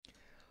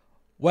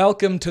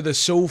Welcome to the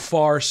So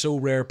Far So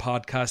Rare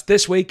podcast.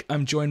 This week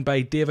I'm joined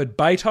by David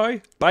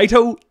Baito,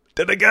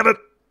 did I get it?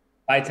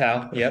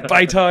 Baito, yep.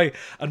 Baito,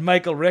 and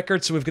Michael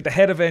Rickard. So we've got the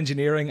head of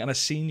engineering and a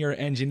senior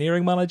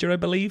engineering manager, I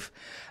believe.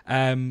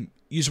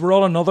 You were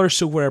on another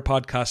So Rare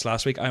podcast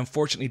last week. I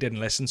unfortunately didn't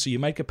listen, so you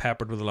might get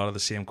peppered with a lot of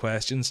the same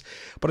questions.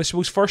 But I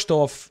suppose first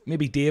off,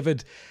 maybe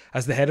David,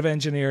 as the head of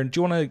engineering, do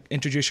you want to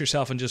introduce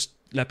yourself and just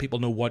let people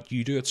know what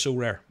you do at So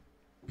Rare?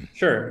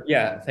 Sure.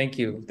 Yeah. Thank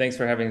you. Thanks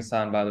for having us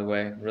on, by the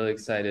way. Really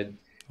excited.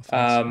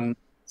 Thanks.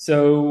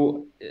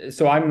 So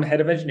I'm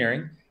head of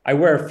engineering. I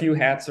wear a few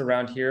hats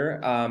around here.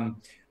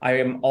 I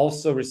am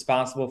also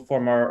responsible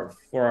for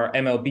our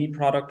MLB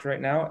product right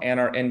now and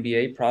our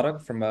NBA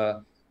product from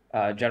a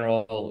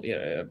general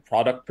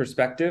product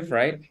perspective,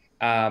 right?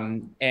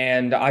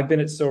 And I've been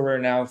at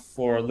Sorare now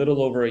for a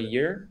little over a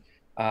year.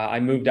 I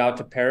moved out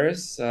to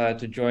Paris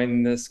to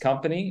join this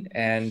company,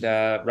 and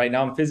right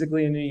now I'm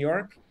physically in New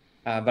York.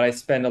 But I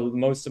spend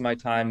most of my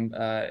time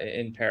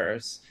in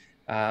Paris.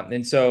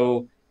 And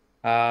so,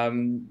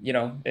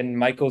 and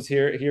Michael's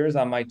here is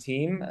on my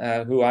team,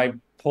 who I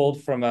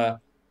pulled from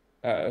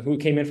who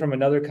came in from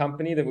another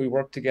company that we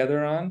worked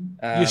together on.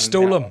 You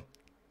stole him.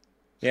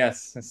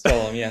 Yes, I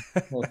stole him. Yeah.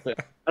 I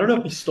don't know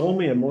if he stole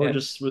me, and more Yeah.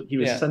 just he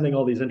was Yeah. sending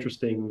all these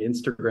interesting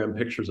Instagram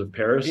pictures of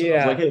Paris. And I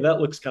was Yeah. like, hey, that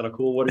looks kind of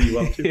cool. What are you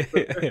up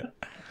to?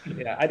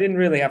 Yeah. I didn't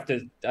really have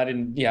to. I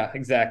didn't. Yeah,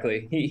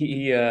 exactly.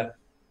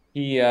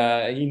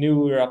 He knew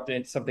we were up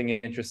to something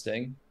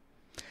interesting.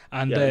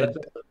 And Yeah,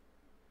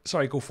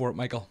 sorry, go for it,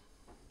 Michael.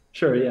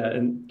 Sure, yeah,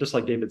 and just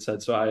like David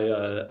said, so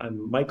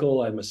I'm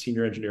Michael. I'm a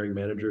senior engineering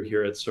manager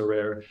here at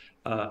Sorare.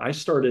 I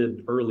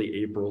started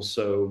early April,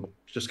 so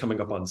just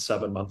coming up on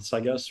 7 months, I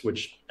guess,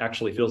 which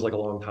actually feels like a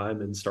long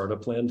time in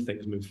startup land.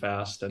 Things move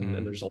fast, and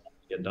there's a lot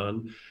to get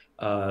done.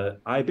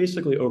 I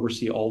basically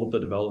oversee all of the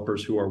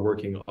developers who are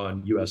working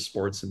on US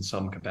sports in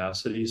some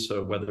capacity.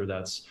 So whether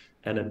that's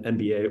an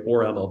NBA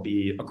or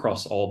MLB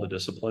across all the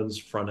disciplines,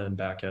 front end,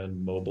 back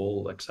end,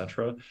 mobile,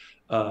 etc.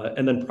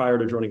 And then prior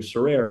to joining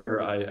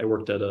Sorare, I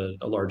worked at a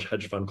large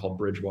hedge fund called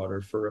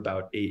Bridgewater for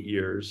about 8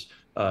 years.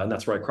 And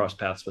that's where I crossed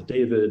paths with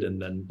David.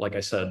 And then, like I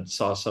said,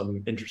 saw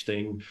some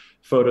interesting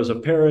photos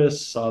of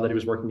Paris, saw that he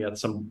was working at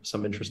some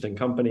interesting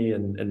company,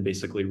 and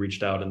basically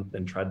reached out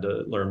and tried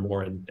to learn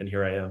more. And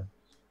here I am.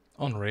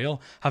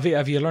 Unreal. Have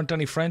you learned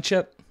any French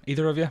yet?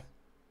 Either of you?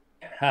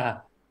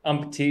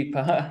 Un petit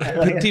peu.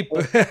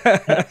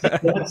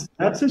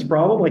 That's his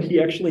problem. Like, he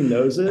actually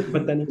knows it,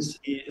 but then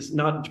he's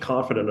not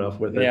confident enough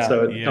with it. Yeah.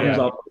 So it comes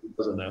Yeah. off like he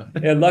doesn't know.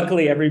 Yeah,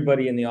 luckily,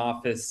 everybody in the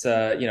office,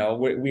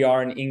 we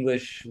are an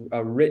English,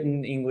 a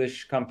written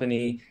English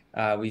company.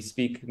 We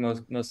speak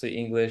mostly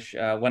English.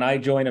 When I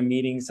join a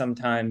meeting,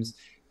 sometimes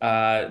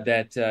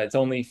that it's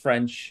only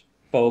French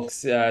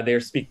folks.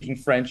 They're speaking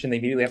French and they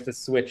immediately have to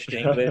switch to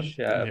English.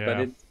 But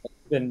it's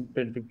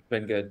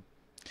been good.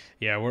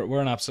 Yeah, we're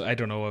an absolute. I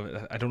don't know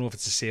if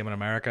it's the same in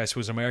America. I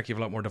suppose in America you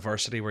have a lot more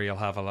diversity, where you'll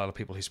have a lot of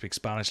people who speak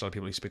Spanish, a lot of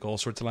people who speak all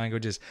sorts of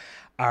languages.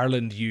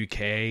 Ireland,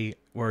 UK,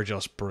 we're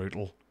just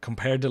brutal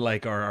compared to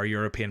like our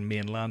European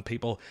mainland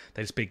people.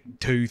 They speak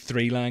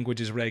 2-3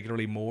 languages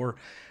regularly more.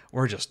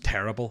 We're just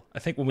terrible. I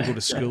think when we go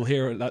to school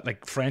here, that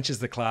like French is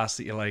the class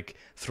that you like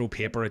throw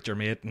paper at your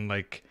mate and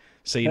like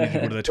say you need to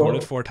go to the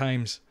toilet 4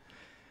 times.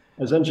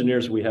 As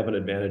engineers, we have an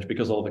advantage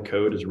because all the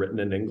code is written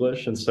in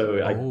English, and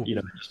so I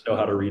just know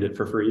how to read it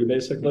for free,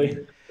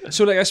 basically.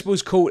 So, like, I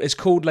suppose is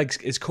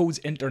code's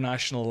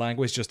international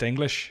language just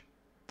English?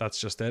 That's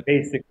just it.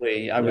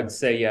 Basically, I would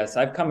say yes.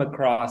 I've come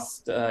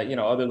across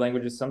other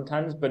languages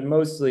sometimes, but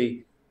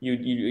mostly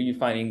you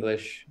find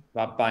English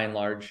by and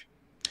large.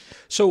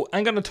 So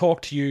I'm going to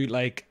talk to you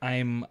like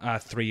I'm a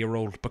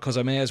 3-year-old, because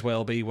I may as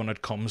well be when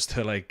it comes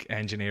to like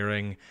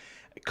engineering,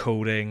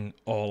 coding,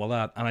 all of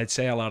that. And I'd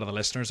say a lot of the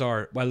listeners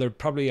are, well, there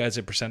probably is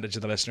a percentage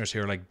of the listeners who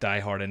are like die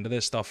hard into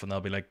this stuff, and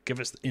they'll be like, give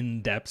us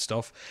in-depth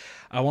stuff.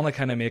 I want to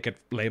kind of make it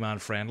layman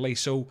friendly.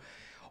 So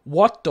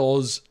what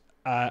does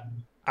an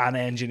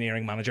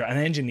engineering manager, an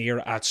engineer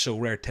at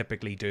Sorare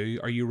typically do?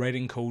 Are you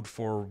writing code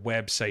for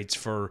websites,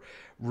 for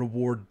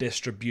reward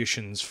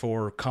distributions,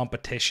 for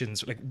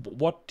competitions? Like,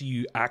 what do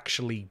you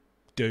actually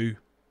do?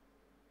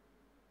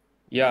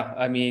 Yeah,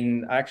 I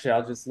mean, actually,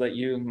 I'll just let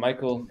you,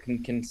 Michael,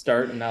 can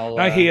start, and I'll.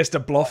 Now he has to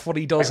bluff what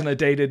he does in a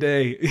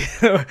day-to-day.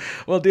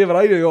 Well, David,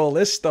 I do all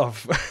this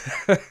stuff.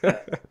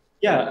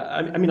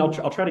 Yeah, I mean, I'll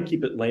try to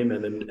keep it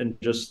layman and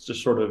just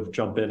sort of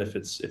jump in if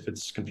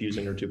it's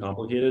confusing or too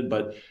complicated.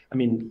 But I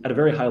mean, at a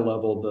very high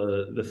level,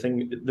 the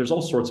thing, there's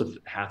all sorts of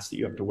hats that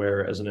you have to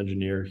wear as an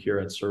engineer here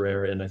at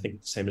Sorare, and I think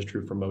the same is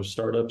true for most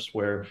startups,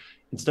 where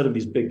instead of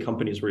these big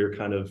companies where you're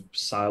kind of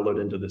siloed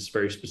into this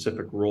very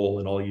specific role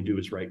and all you do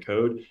is write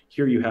code,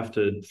 here you have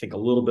to think a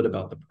little bit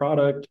about the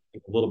product,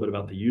 think a little bit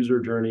about the user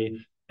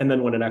journey. And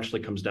then when it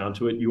actually comes down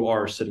to it, you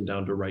are sitting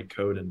down to write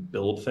code and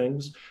build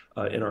things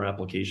in our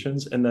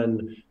applications. And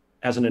then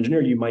as an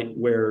engineer, you might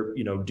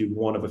do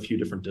one of a few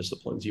different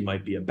disciplines. You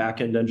might be a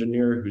back-end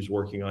engineer who's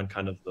working on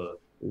kind of the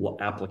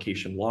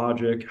application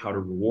logic, how do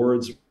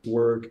rewards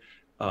work.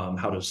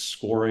 how does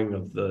scoring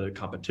of the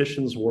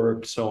competitions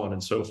work, so on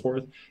and so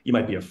forth. You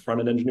might be a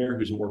front-end engineer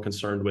who's more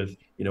concerned with,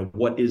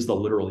 what is the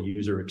literal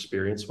user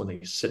experience when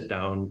they sit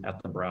down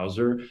at the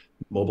browser.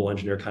 Mobile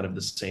engineer, kind of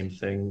the same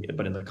thing,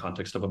 but in the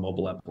context of a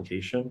mobile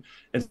application.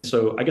 And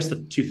so I guess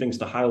the two things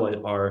to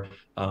highlight are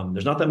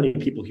there's not that many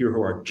people here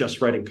who are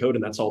just writing code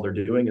and that's all they're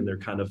doing and they're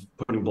kind of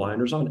putting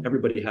blinders on.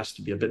 Everybody has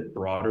to be a bit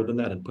broader than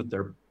that and put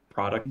their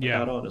product Yeah.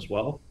 hat on as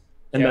well.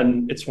 And Yeah.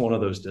 then it's one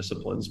of those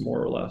disciplines,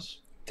 more or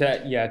less.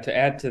 To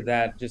add to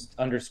that, just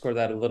underscore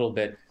that a little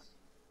bit.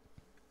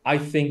 I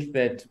think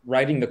that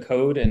writing the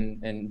code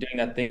and doing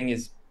that thing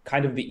is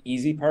kind of the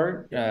easy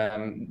part.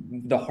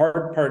 The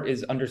hard part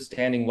is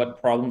understanding what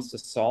problems to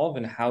solve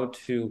and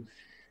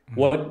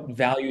what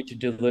value to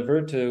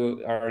deliver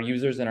to our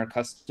users and our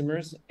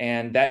customers.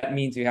 And that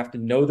means you have to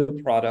know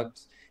the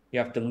product, you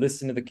have to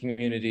listen to the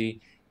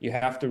community, you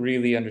have to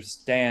really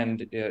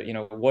understand,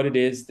 what it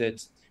is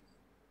that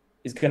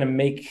is going to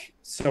make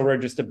Sorare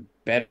just a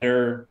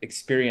better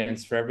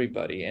experience for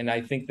everybody. And I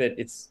think that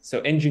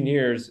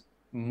engineers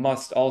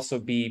must also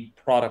be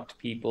product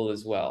people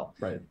as well.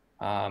 Right.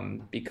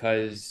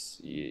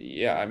 Because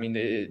I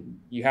mean,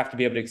 you have to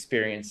be able to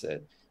experience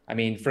it. I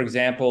mean, for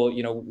example,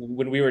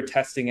 when we were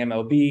testing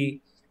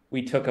MLB,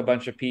 we took a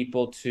bunch of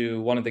people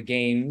to one of the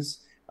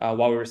games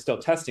while we were still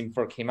testing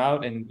before it came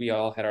out, and we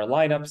all had our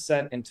lineup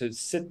set, and to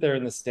sit there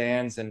in the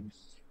stands and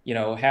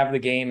have the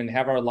game and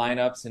have our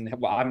lineups, and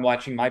I'm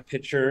watching my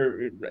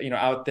pitcher,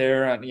 out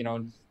there,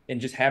 and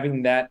just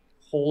having that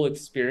whole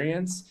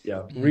experience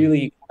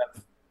really kind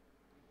of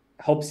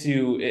helps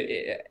you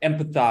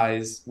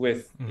empathize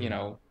with,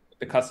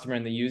 the customer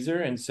and the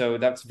user. And so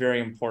that's very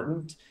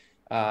important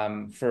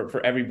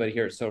for everybody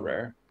here at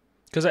Sorare.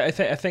 Because I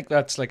think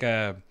that's like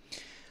I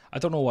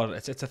don't know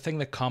what it's a thing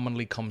that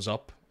commonly comes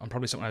up, and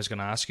probably something I was going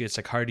to ask you. It's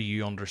like, how do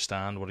you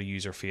understand what a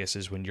user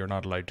faces when you're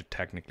not allowed to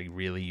technically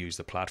really use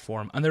the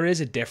platform? And there is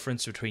a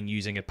difference between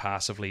using it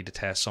passively to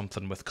test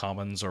something with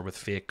commons or with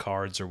fake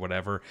cards or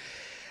whatever,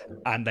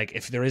 and like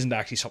if there isn't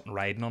actually something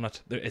riding on it.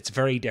 It's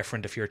very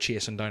different. If you're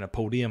chasing down a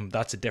podium,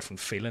 that's a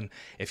different feeling.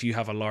 If you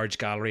have a large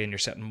gallery and you're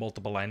setting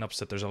multiple lineups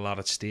that there's a lot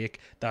at stake,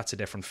 that's a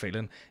different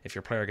feeling. If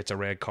your player gets a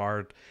red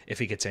card, if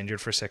he gets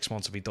injured for 6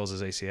 months, if he does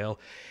his ACL,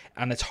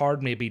 and it's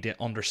hard maybe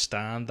to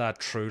understand that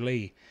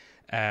truly.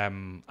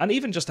 And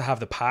even just to have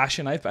the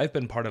passion. I've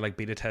been part of like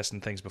beta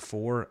testing things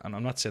before, and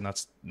I'm not saying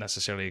that's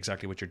necessarily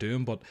exactly what you're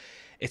doing, but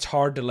it's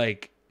hard to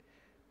like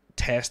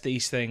test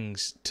these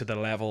things to the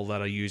level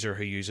that a user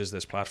who uses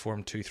this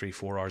platform 2, 3,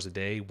 4 hours a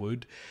day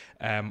would,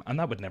 and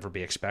that would never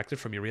be expected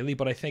from you really.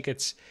 But I think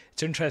it's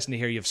interesting to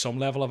hear you have some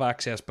level of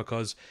access,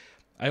 because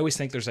I always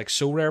think there's like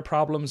Sorare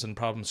problems and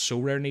problems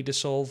Sorare need to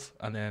solve,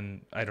 and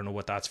then I don't know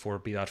what that's for,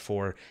 be that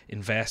for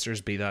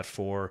investors, be that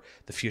for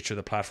the future of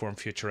the platform,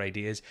 future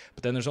ideas.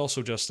 But then there's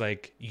also just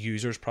like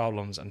users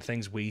problems and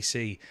things we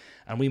see,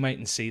 and we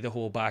mightn't see the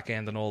whole back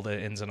end and all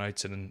the ins and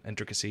outs and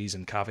intricacies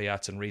and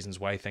caveats and reasons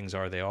why things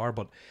are they are.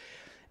 But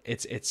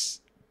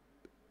it's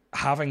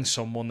having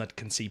someone that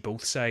can see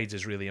both sides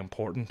is really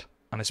important.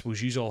 And I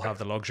suppose you all have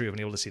the luxury of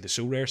being able to see the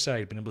Sorare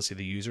side. Being able to see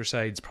the user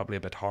side is probably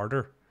a bit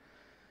harder.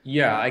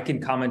 Yeah, I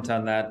can comment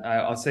on that.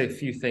 I'll say a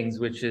few things,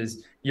 which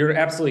is you're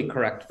absolutely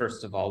correct.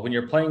 First of all, when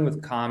you're playing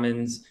with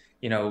commons,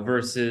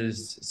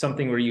 versus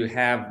something where you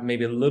have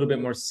maybe a little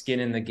bit more skin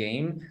in the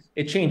game,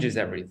 it changes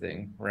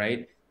everything,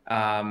 right?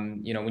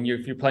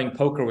 If you're playing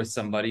poker with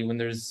somebody, when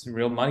there's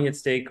real money at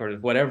stake or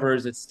whatever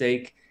is at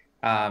stake,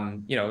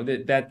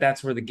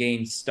 that's where the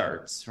game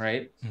starts,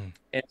 right?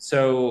 And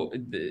so,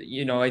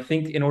 I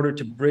think in order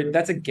to bridge,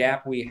 that's a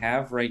gap we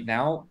have right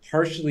now,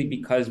 partially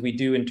because we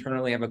do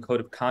internally have a code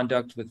of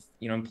conduct with,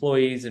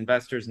 employees,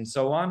 investors, and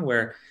so on,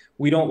 where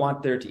we don't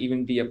want there to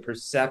even be a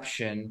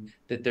perception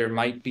that there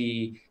might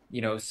be,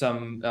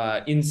 some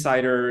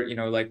insider,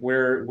 like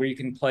where you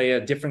can play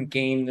a different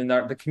game than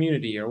the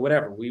community or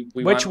whatever.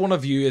 Which one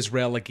of you is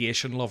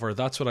relegation lover?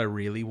 That's what I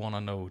really want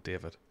to know,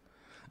 David.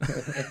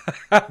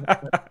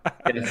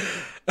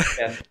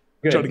 Yes.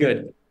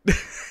 Good.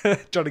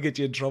 Trying to get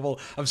you in trouble.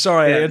 I'm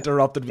sorry, I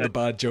interrupted with a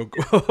bad joke.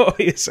 What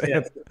are you saying?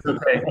 It's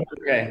okay.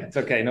 It's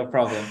okay. No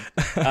problem.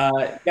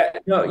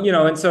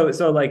 And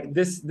so like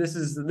this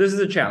is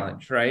a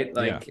challenge, right?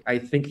 Like I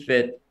think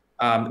that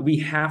we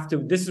have to.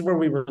 This is where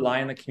we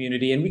rely on the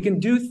community, and we can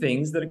do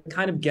things that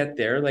kind of get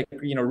there, like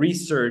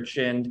research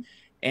and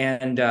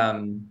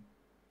again,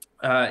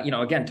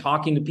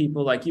 talking to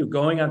people like you,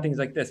 going on things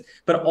like this.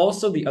 But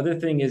also the other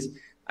thing is,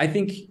 I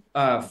think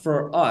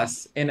for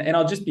us, and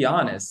I'll just be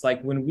honest,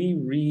 like when we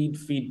read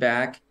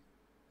feedback,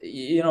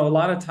 a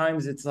lot of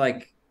times it's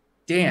like,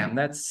 damn,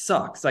 that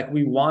sucks. Like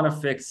we want to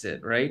fix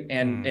it, right?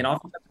 And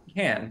oftentimes we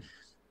can.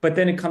 But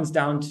then it comes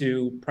down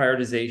to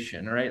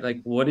prioritization, right? Like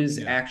what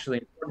is actually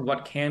important?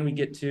 What can we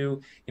get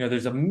to?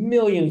 There's a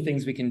million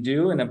things we can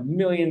do and a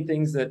million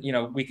things that,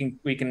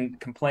 we can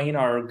complain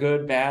are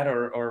good, bad,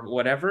 or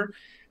whatever.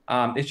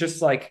 It's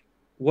just like,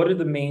 what are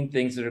the main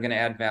things that are going to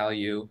add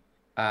value?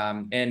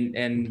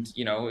 And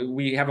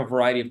we have a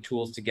variety of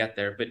tools to get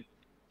there. But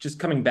just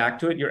coming back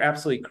to it, you're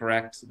absolutely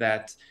correct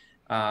that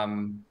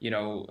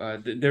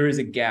there is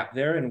a gap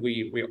there, and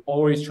we're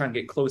always trying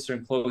to get closer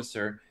and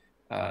closer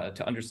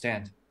to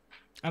understand.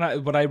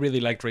 And what I really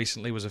liked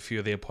recently was a few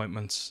of the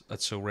appointments at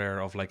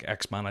Sorare of like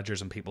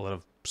ex-managers and people that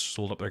have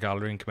sold up their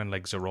gallery and come in,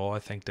 like Zero, I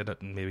think, did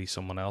it, and maybe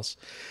someone else.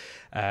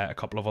 A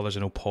couple of others.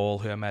 I know Paul,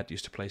 who I met,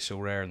 used to play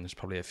Sorare, and there's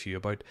probably a few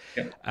about.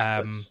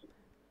 Yeah.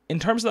 In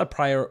terms of that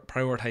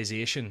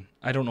prioritization,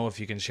 I don't know if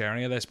you can share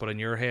any of this, but in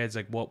your heads,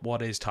 like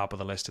what is top of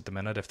the list at the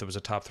minute? If there was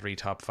a top 3,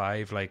 top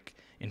 5, like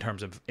in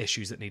terms of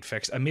issues that need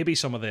fixed, and maybe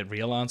some of the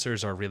real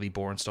answers are really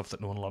boring stuff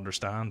that no one will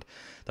understand.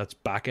 That's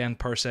back end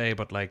per se,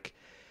 but like,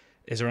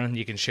 is there anything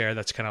you can share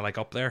that's kind of like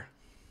up there?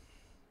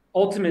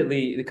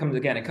 Ultimately, it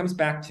comes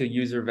back to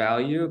user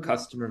value,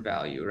 customer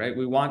value, right?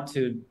 We want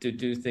to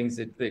do things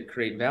that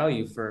create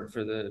value for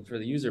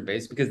the user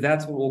base, because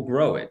that's what will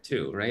grow it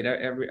too, right?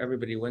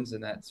 Everybody wins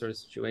in that sort of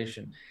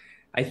situation.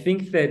 I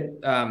think that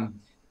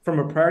from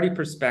a priority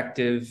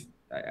perspective,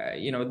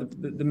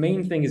 the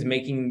main thing is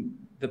making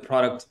the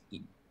product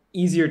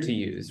easier to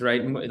use,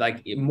 right?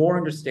 Like more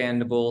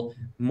understandable,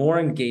 more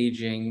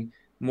engaging,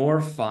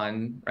 more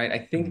fun, right? I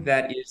think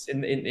that is,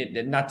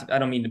 I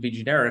don't mean to be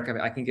generic.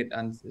 I can get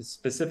on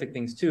specific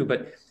things too,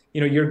 but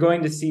you're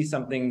going to see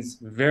some things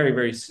very,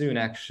 very soon,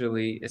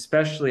 actually,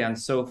 especially on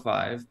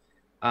So5,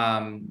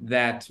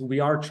 that we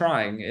are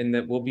trying and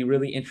that will be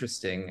really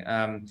interesting.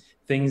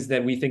 Things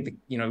that we think that,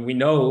 we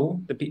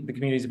know the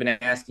communities have been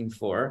asking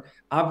for.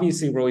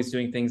 Obviously, we're always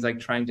doing things like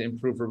trying to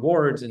improve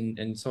rewards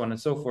and so on and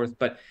so forth.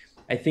 But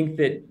I think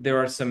that there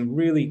are some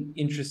really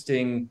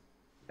interesting,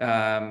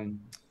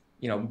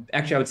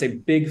 actually, I would say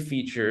big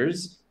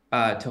features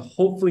to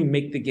hopefully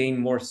make the game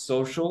more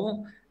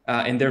social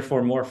and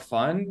therefore more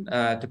fun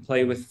to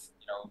play with,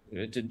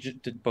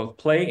 to both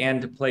play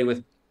and to play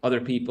with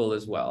other people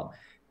as well.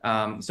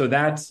 So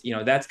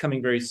that's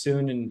coming very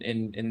soon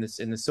in the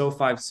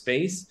So5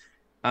 space.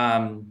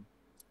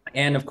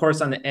 And of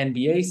course, on the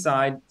NBA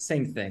side,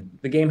 same thing.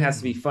 The game has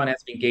to be fun, has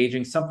to be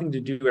engaging, something to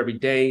do every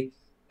day.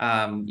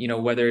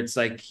 Whether it's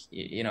like,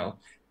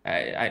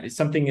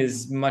 something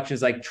as much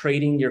as like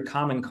trading your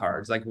common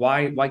cards. Like,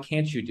 why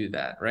can't you do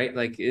that, right?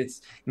 Like, it's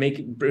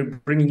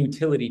bringing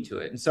utility to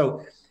it. And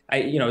so,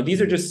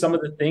 these are just some of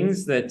the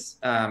things that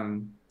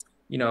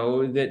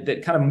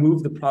that kind of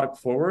move the product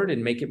forward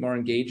and make it more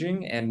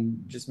engaging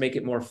and just make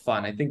it more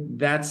fun. I think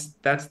that's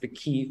the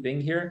key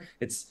thing here.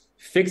 It's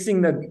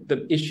fixing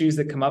the issues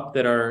that come up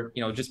that are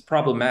just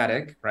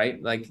problematic,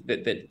 right? Like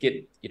that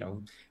get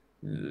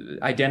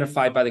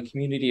identified by the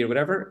community or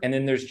whatever, and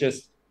then there's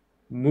just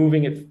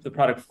moving the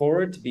product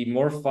forward to be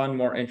more fun,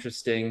 more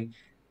interesting,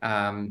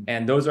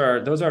 and those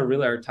are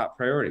really our top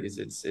priorities.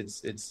 It's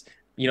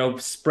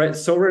spread.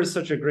 Sorare is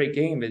such a great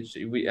game.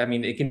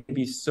 It can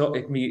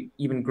be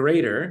even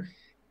greater,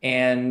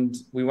 and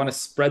we want to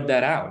spread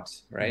that out,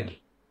 right?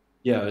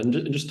 Yeah,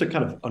 and just to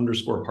kind of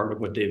underscore part of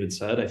what David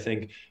said, I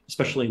think,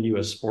 especially in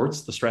US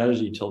sports, the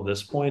strategy till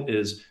this point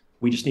is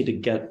we just need to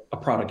get a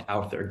product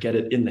out there, get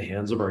it in the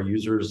hands of our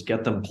users,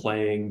 get them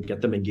playing,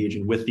 get them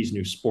engaging with these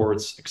new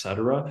sports, et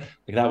cetera.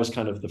 Like that was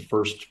kind of the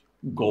first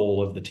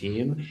goal of the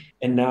team.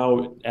 And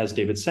now, as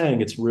David's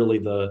saying, it's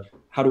really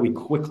how do we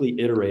quickly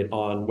iterate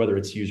on whether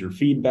it's user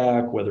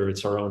feedback, whether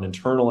it's our own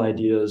internal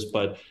ideas,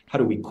 but how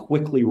do we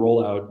quickly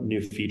roll out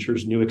new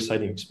features, new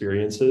exciting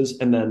experiences,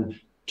 and then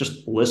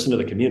just listen to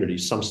the community.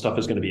 Some stuff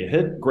is going to be a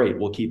hit. Great,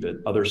 we'll keep it.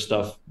 Other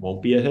stuff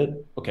won't be a hit.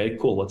 Okay,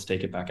 cool, let's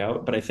take it back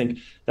out. But I think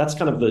that's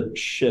kind of the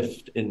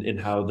shift in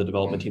how the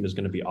development team is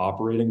going to be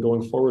operating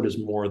going forward, is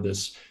more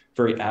this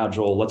very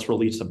agile, let's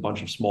release a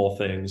bunch of small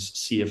things,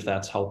 see if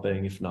that's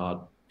helping. If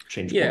not,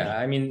 change course. Yeah,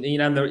 I mean,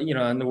 on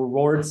the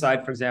reward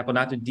side, for example,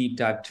 not to deep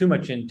dive too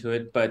much into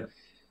it, but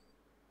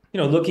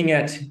looking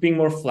at being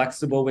more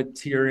flexible with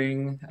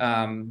tiering,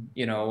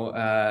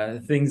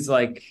 things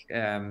like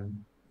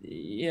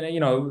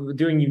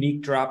doing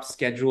unique drop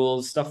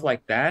schedules, stuff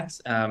like that,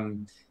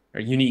 or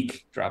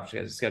unique drop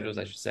schedules,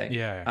 I should say.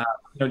 Yeah.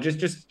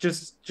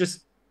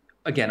 Just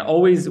again,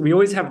 we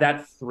always have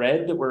that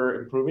thread that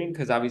we're improving,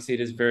 because obviously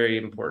it is very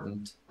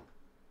important.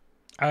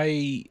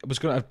 I was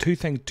going to have two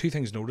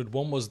things noted.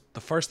 One was the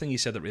first thing you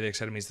said that really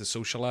excited me is the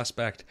social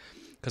aspect,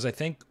 because I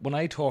think when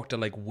I talk to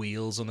like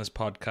Wheels on this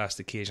podcast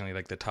occasionally,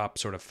 like the top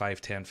sort of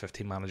 5, 10,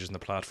 15 managers in the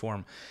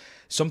platform,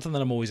 something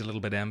that I'm always a little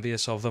bit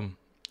envious of them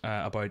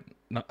about,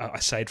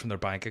 aside from their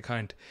bank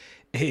account,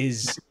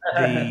 is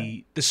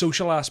the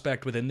social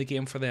aspect within the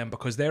game for them,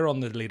 because they're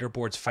on the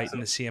leaderboards fighting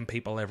the same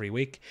people every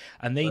week,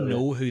 and they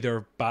know who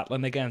they're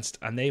battling against,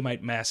 and they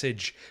might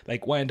message,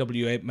 like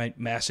YNWA might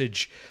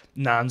message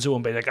Nanzo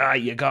and be like,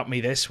 you got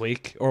me this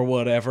week or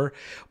whatever.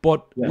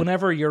 But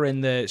whenever you're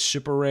in the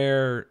super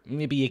rare,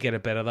 maybe you get a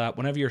bit of that.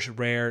 Whenever you're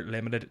rare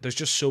limited, there's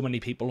just so many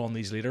people on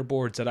these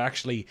leaderboards that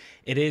actually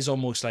it is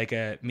almost like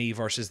a me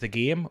versus the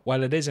game.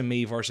 While it is a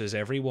me versus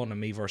everyone and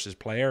me versus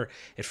player,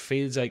 it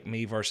feels like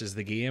me versus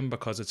the game,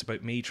 because it's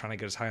about me trying to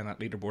get as high on that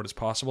leaderboard as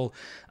possible.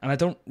 And I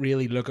don't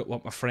really look at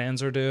what my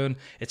friends are doing.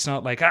 It's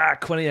not like,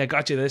 Quinny, I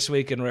got you this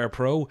week in Rare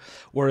Pro.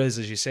 Whereas,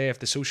 as you say, if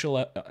the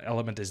social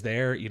element is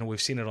there,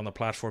 we've seen it on the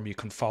platform, you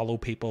can follow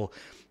people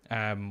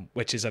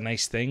which is a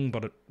nice thing,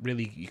 but it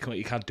really you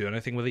can't do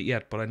anything with it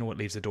yet. But I know it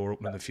leaves the door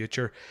open in the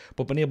future.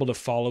 But being able to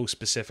follow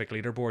specific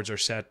leaderboards or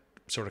set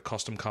sort of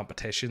custom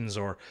competitions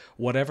or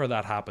whatever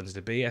that happens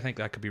to be, I think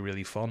that could be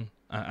really fun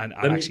and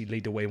actually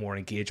lead to way more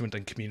engagement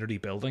and community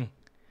building.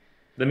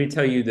 Let me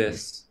tell you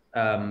this.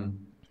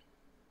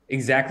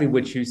 Exactly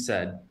what you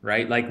said,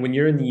 right? Like when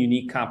you're in the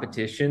unique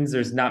competitions,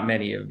 there's not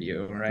many of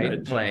you,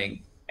 right,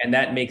 playing. And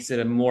that makes it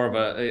a more of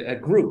a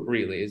group,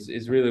 really,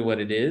 is really what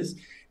it is.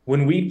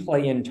 When we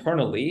play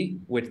internally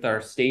with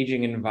our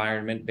staging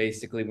environment,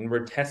 basically, when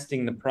we're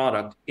testing the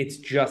product, it's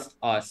just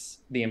us,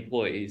 the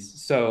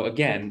employees. So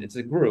again, it's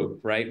a group,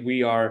 right?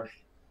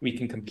 We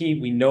can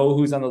compete. We know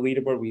who's on the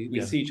leaderboard.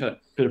 We see each other.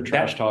 Bit of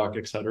trash talk,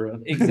 etc.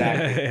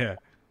 Exactly. Yeah.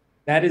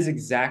 That is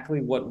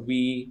exactly what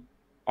we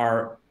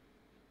are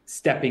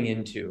stepping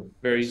into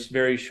very,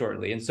 very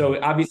shortly. And so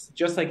obviously,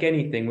 just like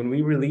anything, when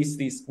we release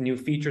these new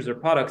features or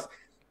products,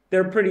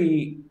 they're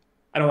pretty,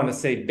 I don't want to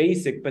say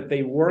basic, but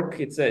they work.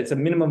 It's a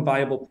minimum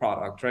viable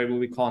product, right? What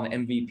we call an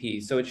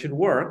MVP. So it should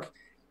work,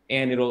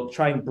 and it'll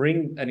try and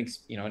bring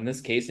in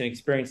this case, an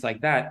experience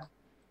like that,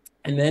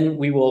 and then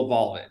we will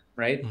evolve it,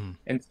 right?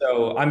 And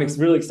so I'm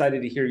really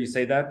excited to hear you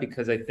say that,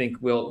 because I think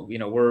we're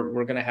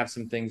going to have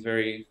some things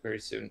very, very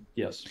soon.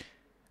 Yes.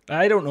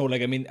 I don't know,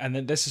 like, I mean, and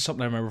then this is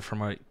something I remember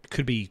from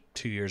could be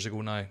 2 years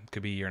ago now,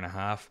 could be a year and a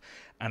half,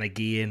 and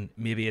again,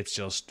 maybe it's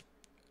just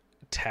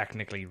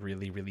technically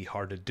really, really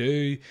hard to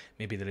do,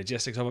 maybe the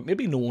logistics of it,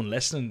 maybe no one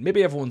listening,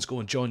 maybe everyone's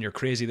going, John, you're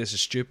crazy, this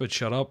is stupid,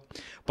 shut up.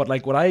 But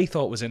like what I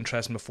thought was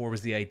interesting before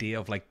was the idea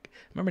of, like, I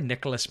remember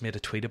Nicholas made a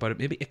tweet about it,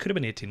 maybe it could have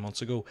been 18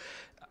 months ago.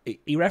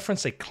 He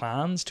referenced like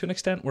clans to an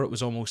extent, where it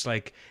was almost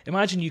like,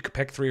 imagine you could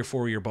pick 3 or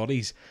 4 of your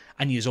buddies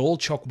and you all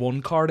chuck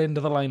one card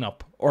into the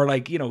lineup, or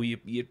like,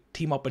 you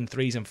team up in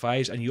 3s and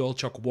 5s and you all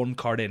chuck one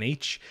card in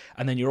each,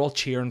 and then you're all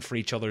cheering for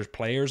each other's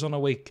players on a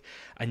week,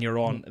 and you're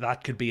on,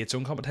 that could be its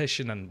own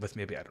competition, and with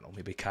maybe, I don't know,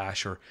 maybe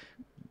cash or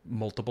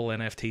multiple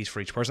NFTs for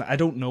each person. I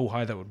don't know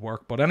how that would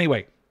work, but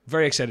anyway,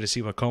 very excited to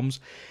see what comes.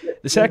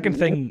 The second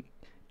thing,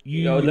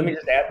 let me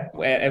just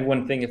add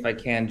one thing if I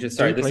can. Just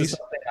sorry, this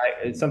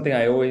is something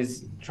I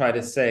always try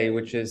to say,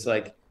 which is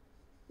like,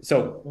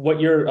 so what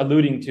you're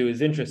alluding to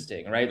is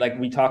interesting, right? Like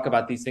we talk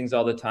about these things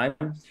all the time.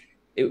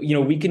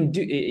 We can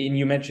do, and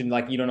you mentioned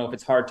like you don't know if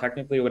it's hard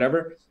technically or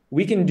whatever.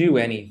 We can do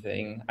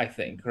anything, I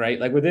think, right?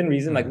 Like within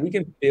reason, like we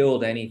can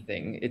build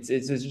anything. It's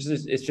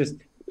just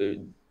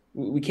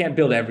we can't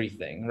build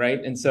everything,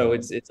 right? And so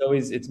it's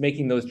always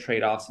making those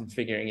trade-offs and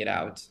figuring it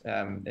out.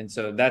 And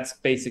so that's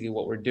basically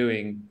what we're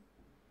doing,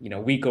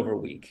 week over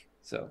week.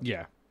 So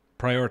yeah,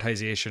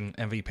 prioritization,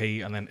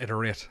 MVP, and then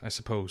iterate, I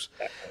suppose.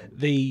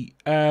 Definitely.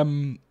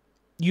 The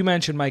you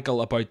mentioned,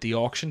 Michael, about the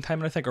auction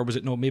time, I think, or was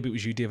it, no, maybe it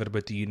was you, David,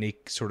 about the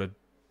unique sort of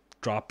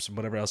drops and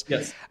whatever else.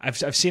 Yes.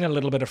 I've seen a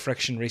little bit of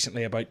friction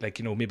recently about,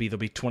 like, maybe there'll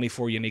be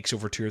 24 uniques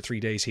over 2 or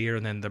 3 days here,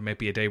 and then there might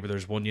be a day where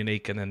there's one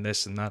unique and then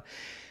this and that.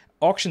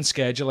 Auction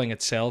scheduling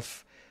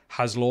itself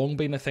has long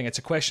been a thing. It's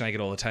a question I get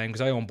all the time,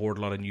 because I onboard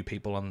a lot of new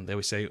people and they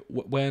always say,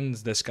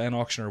 when's this guy an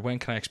auction, or when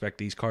can I expect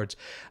these cards?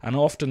 And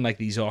often, like,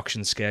 these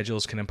auction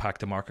schedules can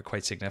impact the market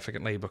quite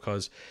significantly,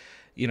 because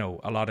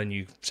a lot of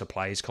new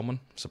supply is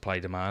coming, supply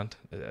demand.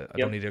 I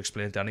don't need to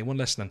explain to anyone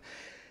listening.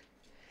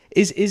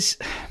 Is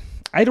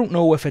I don't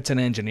know if it's an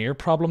engineer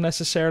problem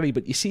necessarily,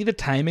 but you see the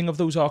timing of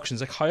those auctions,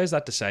 like, how is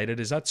that decided?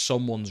 Is that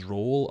someone's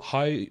role?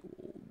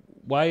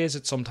 Why is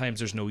it sometimes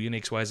there's no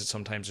uniques? Why is it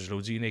sometimes there's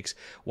loads of uniques?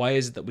 Why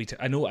is it that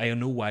I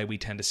know why we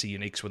tend to see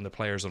uniques when the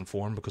player's on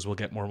form, because we'll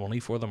get more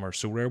money for them, or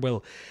Sorare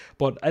will.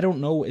 But I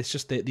don't know, it's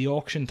just the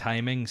auction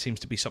timing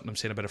seems to be something I'm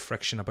seeing a bit of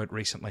friction about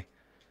recently.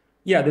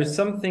 Yeah, there's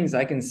some things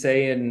I can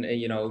say and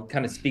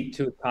kind of speak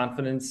to with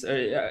confidence.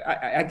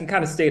 I can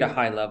kind of stay at a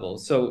high level.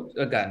 So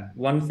again,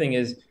 one thing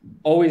is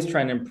always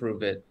trying to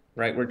improve it,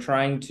 right? We're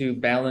trying to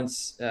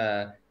balance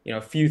a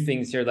few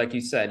things here, like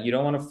you said. You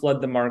don't want to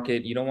flood the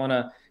market. You don't want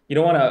to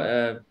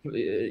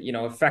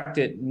affect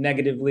it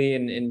negatively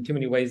in too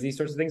many ways, these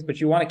sorts of things,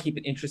 but you want to keep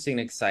it interesting and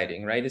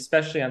exciting, right?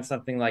 Especially on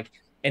something like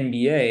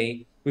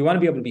NBA, we want to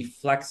be able to be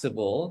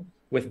flexible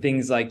with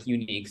things like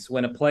uniques.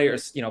 When a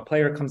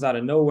player comes out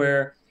of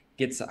nowhere,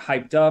 gets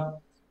hyped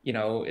up,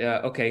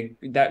 okay,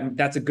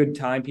 that's a good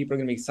time. People are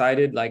going to be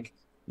excited. Like,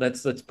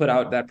 let's put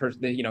out that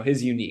person,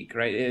 his unique,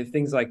 right?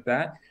 Things like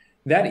that.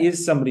 That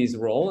is somebody's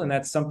role, and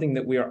that's something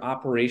that we are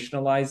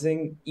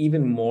operationalizing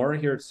even more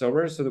here at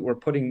Sorare, so that we're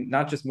putting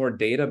not just more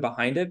data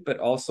behind it, but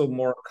also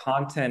more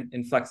content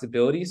and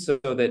flexibility, so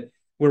that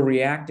we're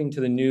reacting to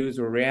the news,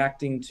 we're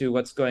reacting to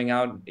what's going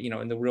out,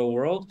 in the real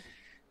world.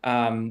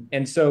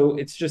 And so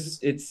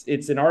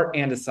it's an art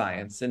and a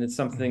science, and it's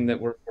something that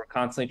we're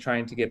constantly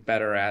trying to get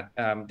better at.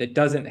 That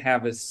doesn't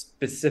have a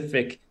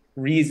specific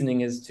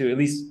reasoning as to, at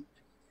least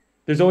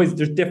there's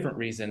different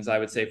reasons, I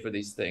would say, for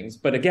these things.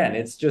 But again,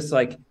 it's just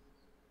like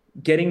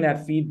getting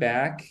that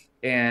feedback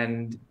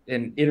and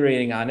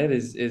iterating on it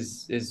is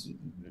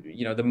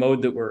the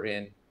mode that we're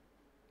in.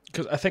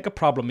 Because I think a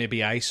problem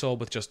maybe I saw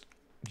with just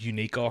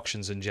unique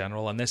auctions in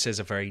general, and this is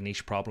a very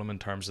niche problem in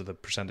terms of the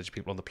percentage of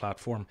people on the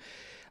platform,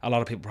 a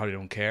lot of people probably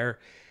don't care.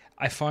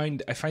 I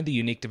find the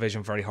unique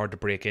division very hard to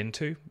break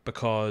into,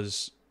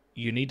 because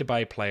you need to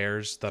buy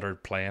players that are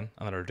playing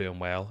and that are doing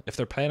well. If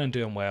they're playing and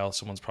doing well,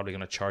 someone's probably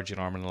going to charge you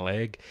an arm and a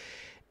leg.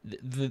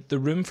 The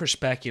room for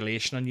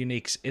speculation on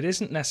uniques, it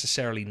isn't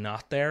necessarily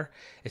not there.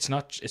 It's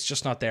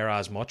just not there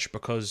as much,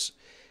 because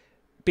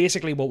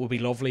basically what would be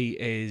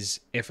lovely is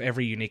if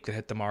every unique that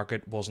hit the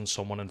market wasn't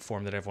someone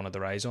informed that everyone had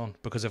their eyes on.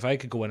 Because if I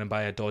could go in and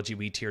buy a dodgy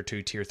wee tier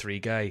 2, tier 3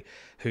 guy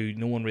who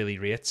no one really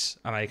rates,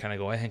 and I kind of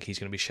go, I think he's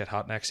going to be shit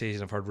hot next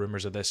season, I've heard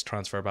rumours of this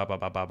transfer, blah blah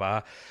blah blah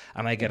blah,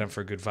 and I get him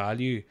for good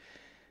value,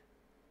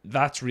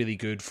 that's really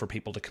good for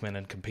people to come in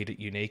and compete at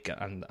unique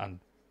and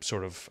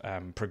sort of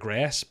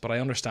progress. But I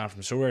understand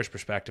from Sorare's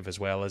perspective as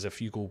well, as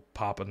if you go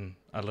popping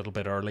a little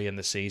bit early in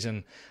the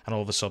season and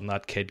all of a sudden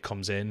that kid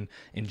comes in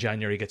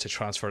January, gets a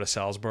transfer to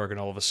Salzburg, and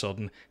all of a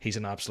sudden he's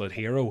an absolute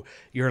hero,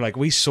 you're like,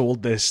 we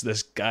sold this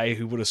guy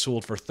who would have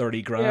sold for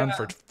 30 grand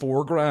for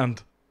 4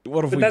 grand.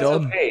 What have we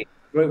done? Okay.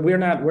 We're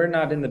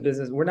not in the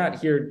business. We're not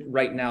here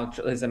right now,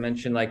 as I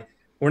mentioned, like,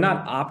 we're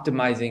not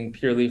optimizing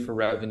purely for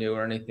revenue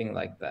or anything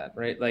like that,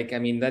 right? Like, I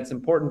mean, that's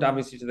important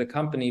obviously to the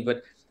company,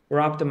 but we're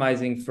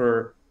optimizing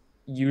for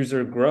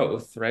user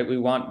growth, right? We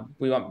want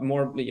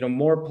more,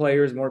 more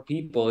players, more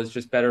people is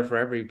just better for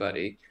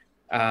everybody.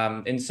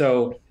 And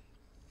so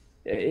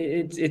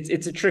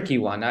it's a tricky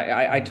one.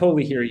 I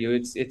totally hear you.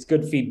 It's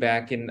good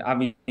feedback, and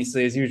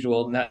obviously, as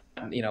usual, not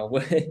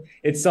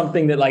it's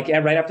something that, like,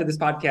 right after this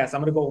podcast,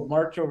 I'm gonna go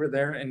march over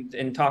there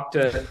and talk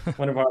to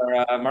one of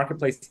our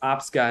marketplace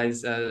ops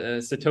guys,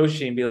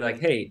 Satoshi, and be like,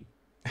 hey,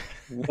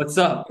 what's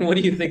up? What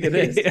do you think of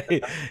this?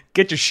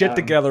 Get your shit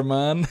together,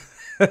 man.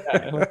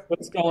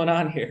 What's going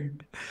on here?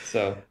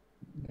 So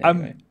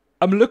anyway.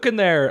 I'm looking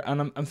there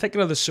and I'm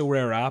thinking of the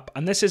Sorare app,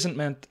 and this isn't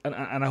meant, and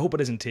I hope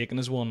it isn't taken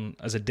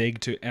as a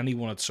dig to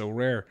anyone at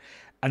Sorare,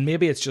 and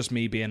maybe it's just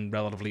me being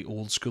relatively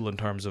old school in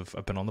terms of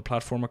I've been on the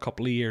platform a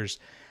couple of years.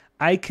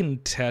 I can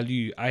tell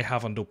you I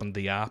haven't opened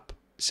the app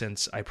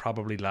since I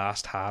probably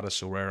last had a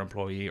Sorare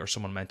employee or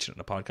someone mentioned it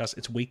in a podcast.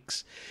 It's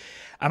weeks.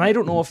 And I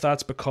don't know if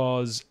that's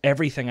because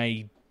everything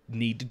I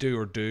need to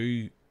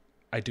do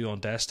I do on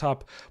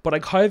desktop, but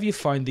like, how have you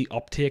found the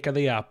uptake of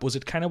the app? Was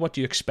it kind of what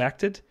you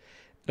expected?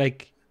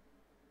 Like,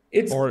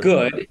 it's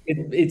good.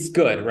 It's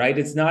good, right?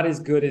 It's not as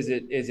good as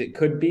it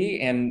could be,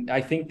 and I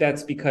think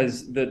that's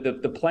because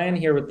the plan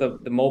here with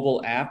the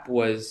mobile app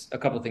was a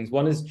couple of things.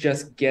 One is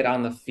just get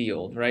on the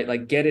field, right?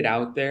 Like, get it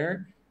out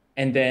there,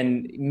 and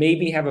then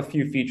maybe have a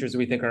few features that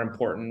we think are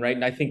important, right?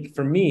 And I think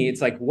for me,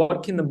 it's like,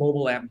 what can the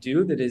mobile app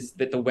do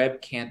that the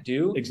web can't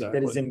do? Exactly.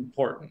 That is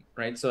important,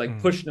 right? So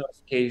like push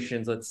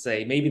notifications, let's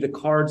say, maybe the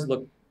cards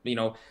look,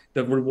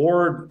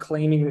 the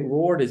claiming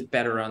reward is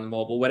better on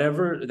mobile,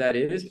 whatever that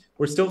is.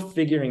 We're still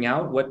figuring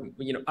out what,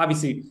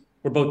 obviously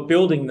we're both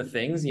building the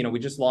things. We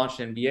just launched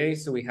NBA,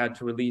 so we had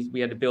to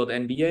build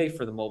NBA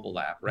for the mobile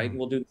app, right? And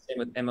we'll do the same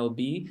with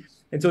MLB.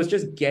 And so it's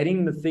just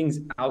getting the things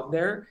out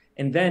there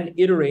and then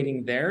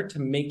iterating there to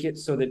make it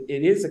so that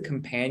it is a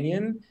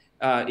companion.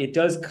 It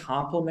does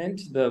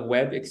complement the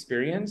web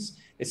experience,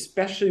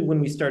 especially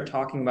when we start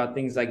talking about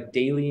things like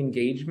daily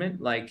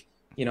engagement, like,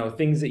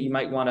 things that you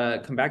might want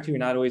to come back to. You're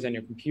not always on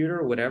your computer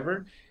or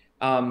whatever.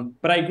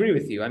 But I agree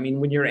with you. I mean,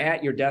 when you're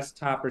at your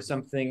desktop or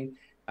something,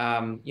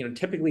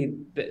 typically,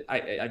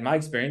 in my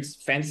experience,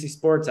 fantasy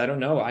sports, I don't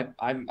know.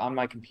 I'm on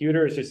my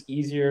computer. It's just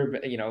easier,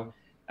 but, I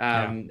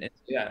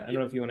don't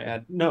know if you want to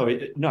add. No,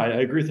 I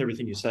agree with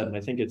everything you said. And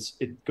I think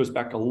it goes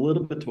back a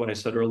little bit to what I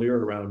said earlier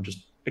around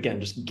just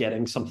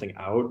getting something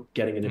out,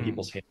 getting it in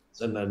people's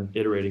hands, and then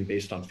iterating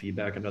based on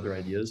feedback and other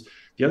ideas.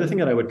 The other thing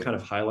that I would kind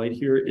of highlight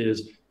here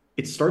is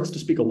it starts to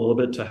speak a little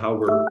bit to how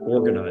we're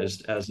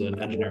organized as an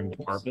engineering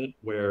department,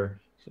 where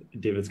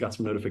David's got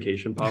some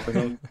notification popping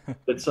up.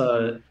 It's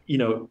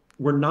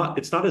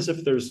it's not as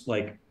if there's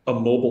like a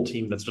mobile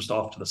team that's just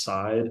off to the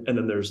side, and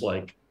then there's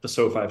like the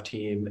SO5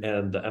 team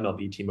and the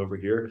MLB team over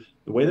here.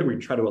 The way that we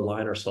try to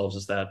align ourselves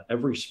is that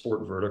every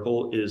sport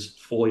vertical is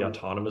fully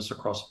autonomous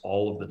across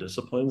all of the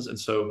disciplines. And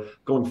so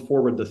going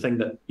forward, the thing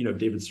that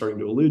David's starting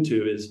to allude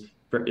to is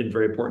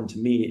very important to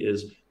me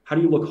is, how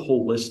do you look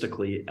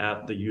holistically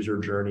at the user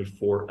journey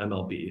for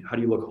MLB? How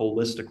do you look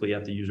holistically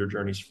at the user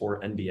journeys for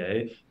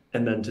NBA?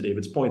 And then to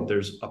David's point,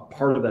 there's a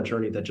part of that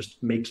journey that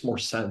just makes more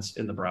sense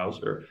in the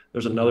browser.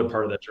 There's another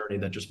part of that journey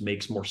that just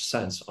makes more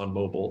sense on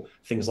mobile.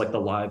 Things like the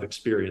live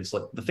experience.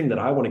 Like, the thing that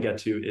I want to get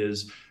to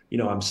is,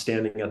 I'm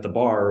standing at the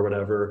bar or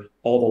whatever,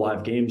 all the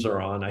live games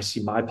are on. I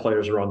see my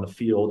players are on the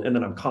field, and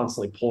then I'm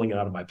constantly pulling it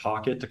out of my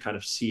pocket to kind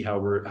of see how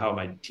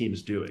my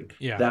team's doing.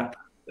 Yeah. That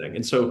thing.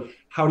 And so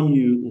how do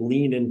you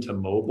lean into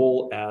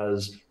mobile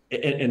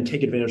and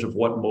take advantage of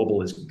what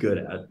mobile is good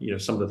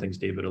at? Some of the things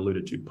David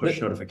alluded to: push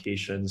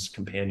notifications,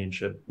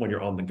 companionship when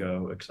you're on the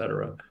go,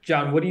 etc.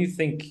 John, what do you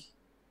think?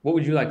 What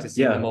would you like to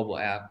see in the mobile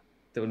app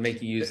that would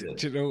make you use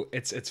it?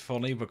 It's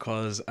funny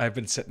because I've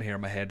been sitting here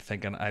in my head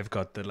thinking I've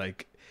got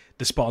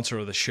the sponsor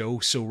of the show,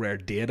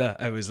 Sorare Data.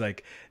 I was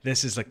like,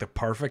 this is like the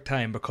perfect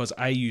time, because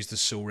I use the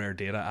Sorare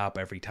Data app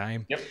every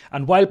time. Yep.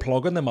 And while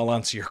plugging them, I'll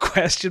answer your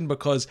question,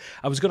 because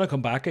I was going to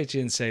come back at you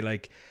and say,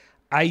 like,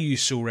 I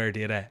use Sorare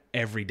data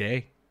every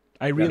day.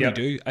 I Yeah. really Yep.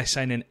 do. I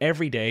sign in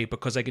every day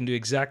because I can do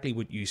exactly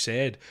what you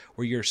said,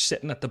 where you're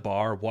sitting at the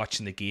bar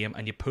watching the game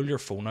and you pull your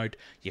phone out,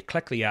 you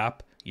click the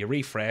app, you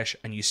refresh,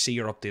 and you see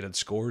your updated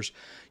scores.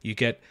 You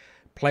get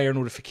player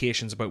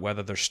notifications about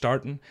whether they're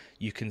starting.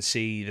 You can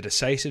see the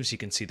decisives, you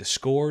can see the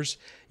scores.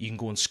 You can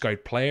go and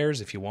scout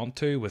players if you want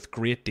to with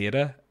great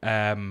data.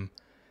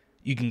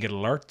 You can get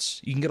alerts.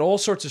 You can get all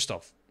sorts of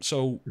stuff.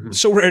 So,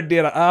 Sorare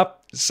Data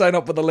app, sign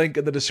up with the link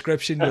in the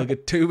description. You'll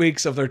get 2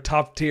 weeks of their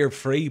top tier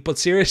free. But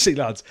seriously,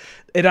 lads,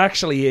 it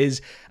actually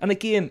is. And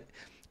again,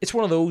 it's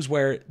one of those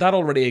where that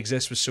already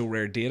exists with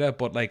Sorare Data,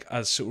 but like to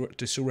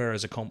Sorare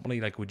as a company,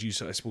 like would you,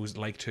 I suppose,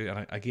 like to,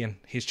 and again,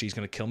 HG is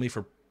going to kill me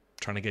for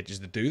trying to get you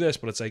to do this,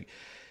 but it's like,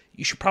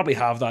 you should probably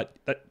have that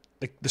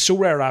like the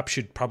Sorare app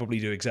should probably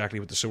do exactly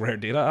what the Sorare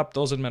Data app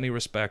does in many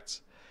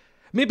respects.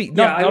 Maybe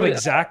Yeah, not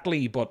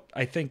exactly, but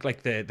I think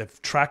like the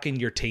tracking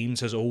your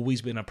teams has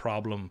always been a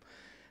problem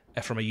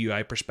from a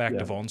UI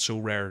perspective Yeah. on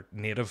Sorare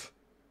native.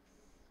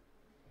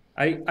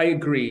 I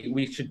agree.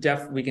 We can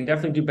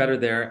definitely do better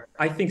there.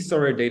 I think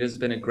Sorare Data has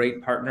been a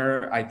great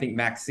partner. I think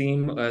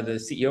Maxime, the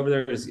CEO over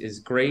there, is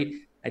great.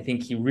 I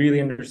think he really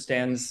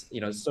understands,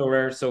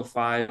 Sorare,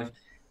 So5.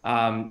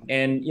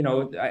 And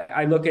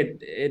I look at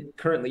it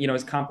currently,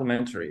 as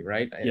complementary,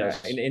 right?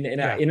 Yes.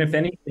 Yeah. And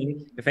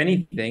if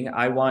anything,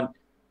 I want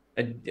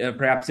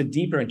perhaps a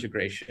deeper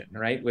integration,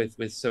 right, with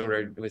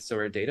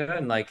Sorare Data,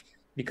 and like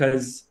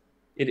because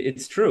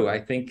it's true. I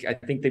think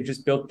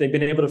they've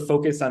been able to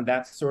focus on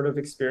that sort of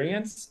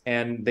experience,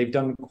 and they've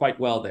done quite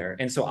well there.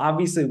 And so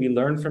obviously we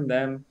learn from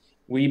them.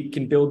 We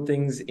can build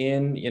things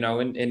and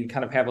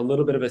kind of have a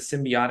little bit of a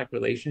symbiotic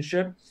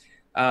relationship.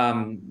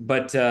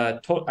 But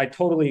I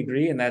totally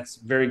agree, and that's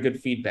very good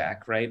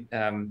feedback, right?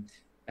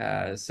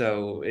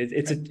 So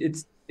it's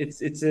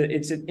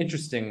an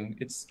interesting,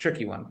 it's a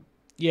tricky one.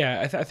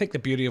 Yeah, I think the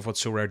beauty of what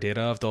Sorare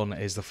Data have done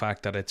is the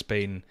fact that it's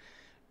been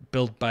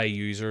built by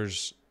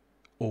users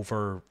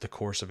over the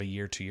course of a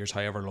year, 2 years,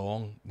 however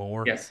long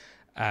more. Yes.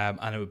 And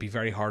it would be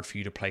very hard for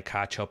you to play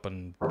catch up.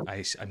 And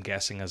I'm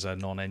guessing as a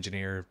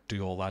non-engineer,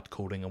 do all that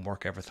coding and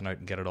work everything out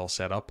and get it all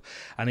set up.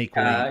 And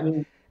equally, I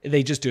mean,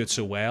 they just do it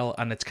so well,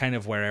 and it's kind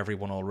of where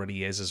everyone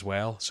already is as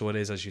well. So it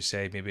is, as you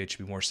say, maybe it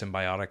should be more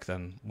symbiotic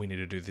than we need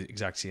to do the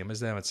exact same as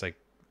them. It's like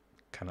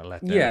kind of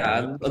let them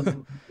yeah, do it.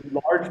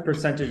 a large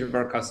percentage of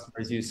our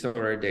customers use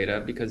Sorare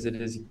data because it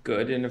is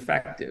good and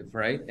effective,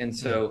 right? And Mm.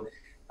 so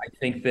I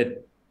think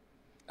that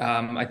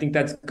I think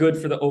that's good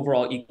for the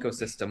overall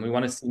ecosystem. We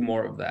want to see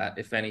more of that,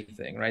 if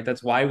anything, right?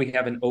 That's why we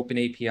have an open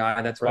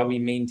API. That's why Right. we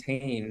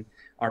maintain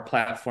our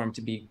platform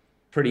to be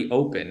pretty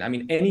open. I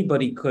mean,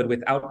 anybody could,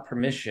 without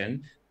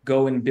permission,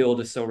 go and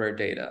build a Sorare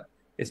data.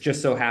 It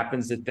just so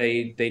happens that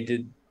they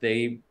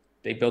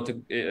built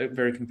a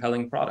very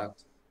compelling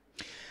product.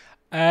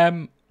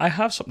 I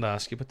have something to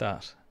ask you about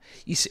that.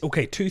 You see,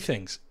 okay, two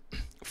things.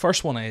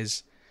 First one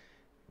is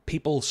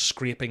people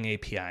scraping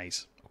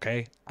APIs.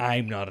 Okay,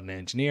 I'm not an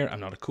engineer. I'm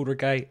not a coder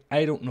guy.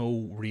 I don't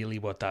know really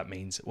what that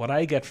means. What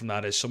I get from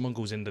that is someone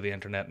goes into the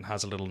internet and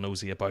has a little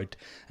nosy about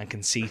and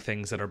can see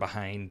things that are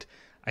behind,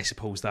 I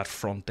suppose, that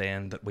front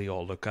end that we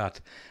all look at.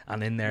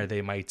 And in there,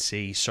 they might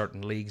see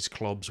certain leagues,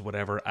 clubs,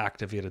 whatever,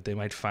 activated. They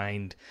might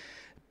find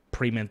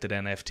pre-minted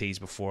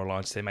NFTs before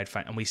launch. They might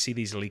find, and we see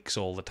these leaks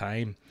all the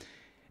time.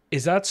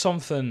 Is that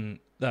something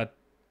that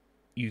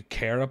you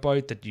care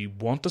about, that you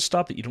want to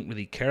stop, that you don't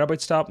really care about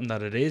stopping,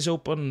 that it is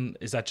open?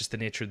 Is that just the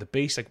nature of the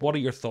beast? Like, what are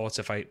your thoughts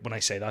when I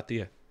say that to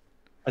you?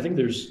 I think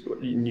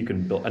you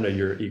can build, I know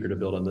you're eager to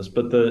build on this,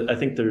 but I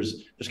think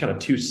there's kind of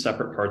two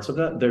separate parts of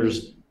that.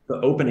 There's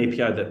the open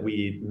API that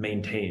we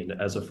maintain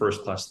as a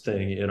first class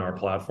thing in our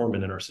platform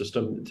and in our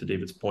system, to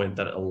David's point,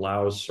 that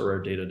allows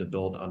Sorare data to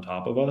build on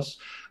top of us.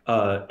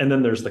 And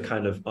then there's the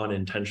kind of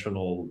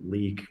unintentional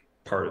leak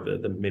part of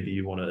it that maybe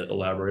you want to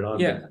elaborate on.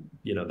 Yeah. But,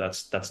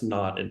 that's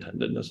not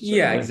intended necessarily.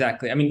 Yeah,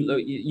 exactly. I mean,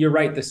 you're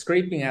right. The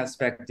scraping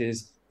aspect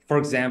is, for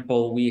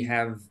example, we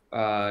have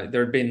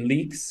there have been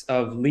leaks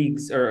of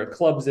leagues or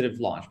clubs that have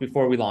launched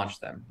before we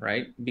launched them,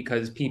 right?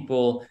 Because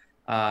people,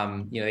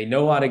 they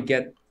know how to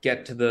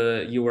get to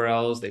the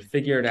URLs, they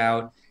figure it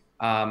out.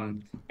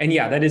 And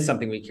yeah, that is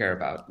something we care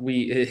about.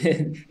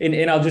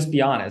 And I'll just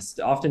be honest.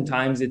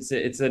 Oftentimes,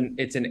 it's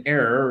an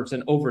error, or it's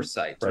an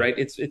oversight, right?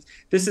 It's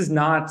this is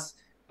not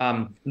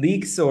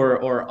leaks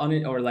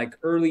or like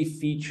early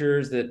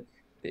features that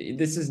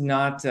this is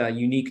not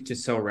unique to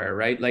Sorare,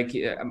 right? Like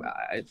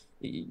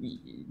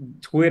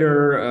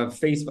Twitter,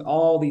 Facebook,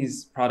 all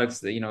these products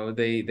that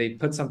they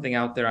put something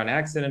out there on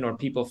accident, or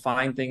people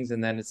find things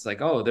and then it's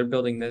like, oh, they're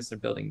building this, they're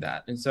building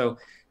that, and so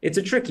it's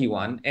a tricky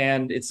one,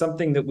 and it's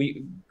something that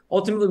we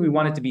ultimately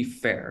want it to be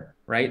fair,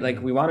 right? Like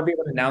we want to be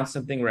able to announce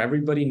something where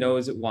everybody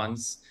knows at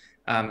once,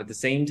 at the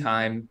same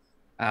time.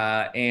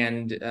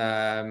 And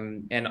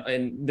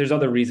there's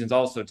other reasons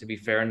also to be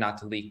fair and not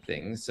to leak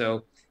things.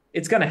 So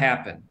it's going to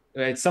happen.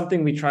 It's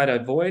something we try to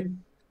avoid.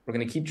 We're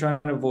going to keep trying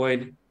to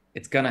avoid.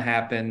 It's going to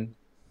happen.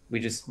 We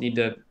just need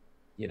to,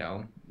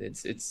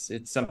 it's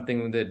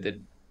something that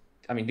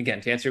I mean,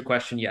 again, to answer your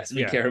question, yes,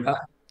 we care about.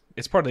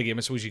 It's part of the game.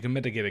 I suppose you can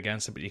mitigate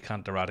against it, but you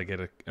can't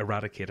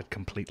eradicate it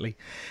completely.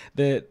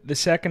 The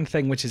second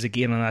thing, which is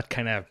again on that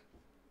kind of,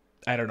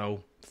 I don't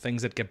know,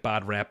 things that get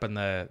bad rep in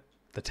the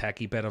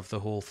techie bit of the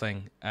whole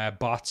thing,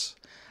 bots.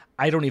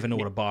 I don't even know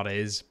what a bot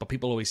is, but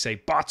people always say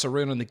bots are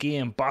ruining the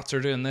game, bots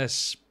are doing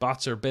this,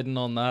 bots are bidding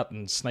on that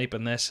and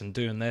sniping this and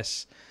doing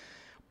this.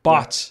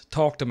 Bots,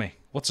 talk to me.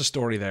 What's the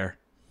story there?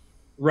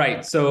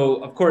 Right.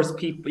 So of course,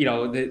 people,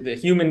 the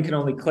human can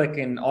only click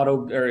and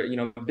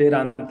bid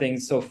on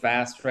things so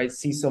fast, right?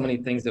 See so many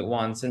things at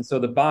once. And so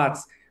the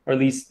bots, or at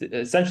least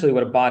essentially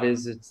what a bot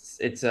is,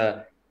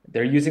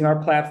 they're using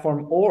our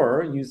platform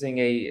or using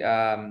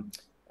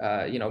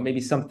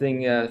maybe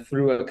something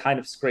through a kind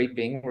of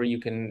scraping where you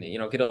can,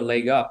 get a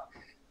leg up.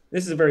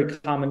 This is a very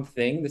common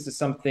thing. This is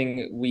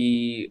something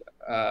we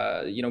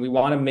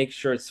want to make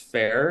sure it's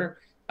fair.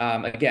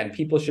 Again,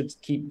 people should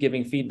keep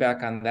giving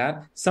feedback on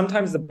that.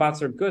 Sometimes the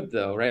bots are good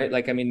though, right?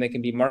 Like, I mean, they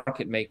can be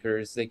market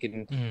makers. They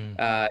can,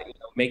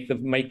 make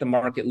the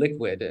market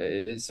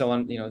liquid, so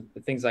on,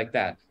 things like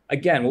that.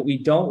 Again, what we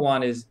don't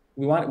want is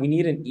we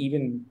need an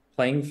even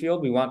playing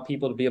field. We want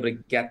people to be able to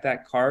get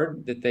that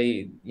card that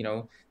they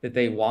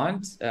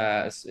want,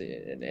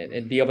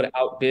 and be able to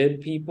outbid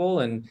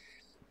people and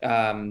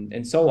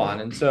so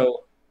on. And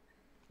so,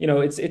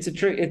 it's a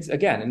trick. It's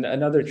again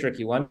another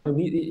tricky one.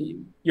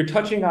 You're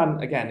touching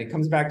on, again, it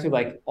comes back to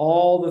like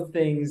all the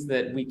things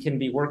that we can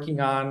be working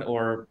on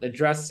or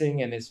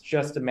addressing, and it's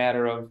just a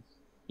matter of,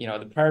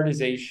 the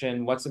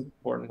prioritization, what's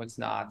important, what's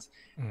not,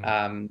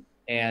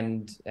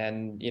 and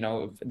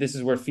this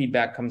is where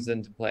feedback comes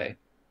into play.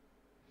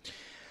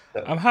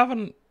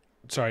 So.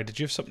 Sorry, did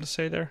you have something to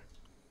say there?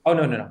 Oh,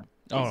 no.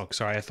 Oh,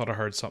 sorry, I thought I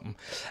heard something.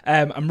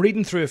 I'm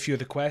reading through a few of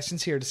the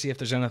questions here to see if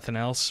there's anything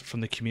else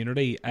from the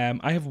community.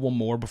 I have one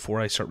more before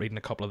I start reading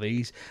a couple of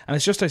these, and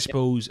it's just, I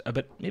suppose,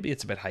 maybe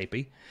it's a bit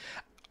hypey.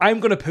 I'm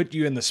going to put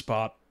you in the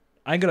spot.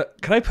 Can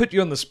I put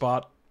you on the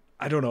spot?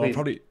 I don't know, I'll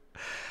probably...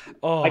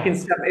 Oh. I can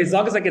step, as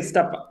long as I can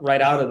step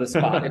right out of the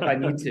spot if I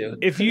need to.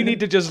 If you need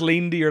to just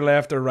lean to your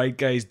left or right,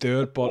 guys,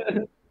 do it.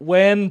 But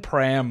when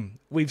Prem,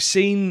 we've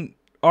seen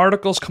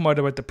articles come out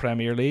about the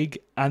Premier League,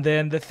 and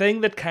then the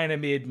thing that kind of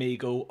made me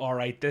go, all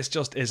right, this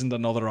just isn't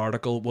another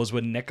article, was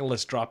when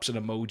Nicholas drops an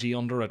emoji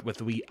under it with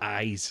the wee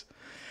eyes.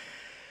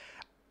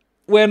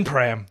 When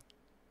Prem.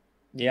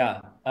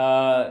 Yeah,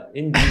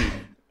 indeed.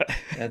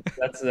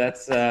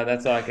 That's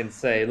all I can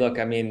say. Look,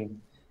 I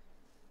mean,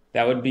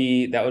 that would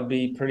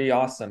be pretty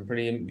awesome,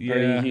 pretty huge.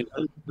 I think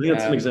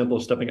that's an example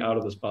of stepping out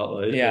of the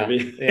spotlight. Yeah,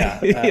 maybe. yeah.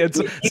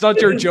 It's not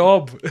your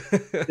job.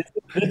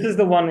 This is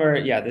the one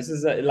where, this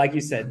is like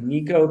you said,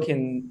 Nico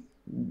can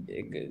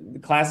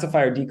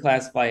classify or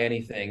declassify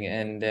anything,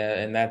 and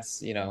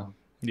that's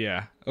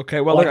Yeah.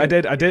 Okay. Well, look, I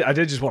did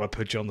just want to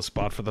put you on the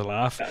spot for the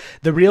laugh. Yeah.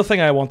 The real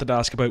thing I wanted to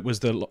ask about was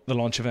the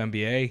launch of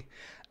NBA.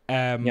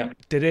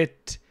 Did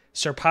it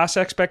surpass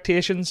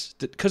expectations?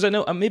 Because I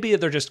know maybe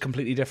they're just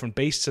completely different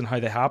beasts in how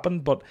they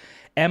happened, but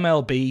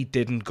MLB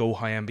didn't go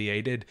how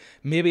NBA did.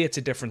 Maybe it's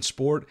a different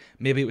sport.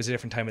 Maybe it was a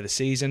different time of the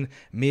season.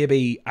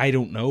 Maybe, I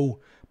don't know.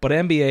 But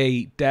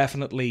NBA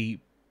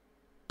definitely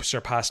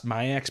surpassed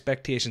my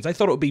expectations. I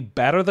thought it would be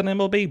better than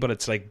MLB, but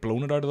it's like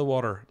blown it out of the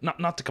water.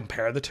 Not to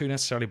compare the two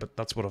necessarily, but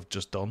that's what I've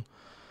just done.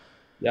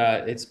 Yeah,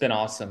 it's been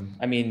awesome.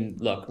 I mean,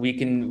 look,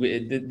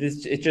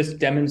 it just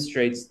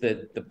demonstrates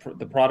that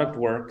the product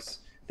works.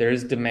 There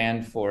is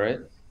demand for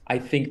it. I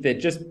think that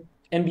just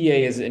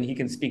NBA is, and he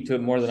can speak to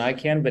it more than I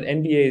can, but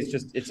NBA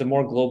is it's a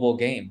more global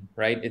game,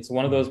 right? It's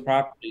one of those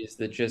properties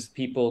that just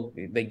people,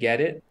 they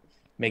get it,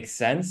 makes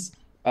sense.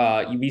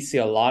 We see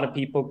a lot of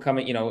people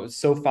coming,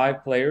 SoFi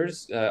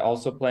players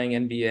also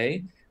playing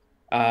NBA,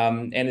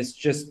 and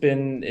it's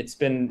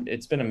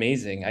been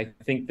amazing. I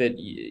think that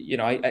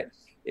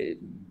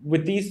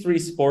with these three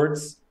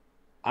sports,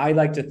 I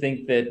like to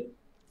think that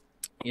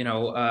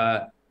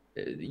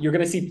you're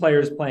going to see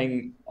players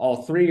playing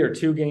all three or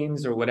two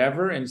games or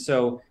whatever, and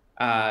so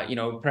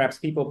perhaps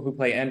people who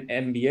play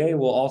NBA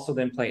will also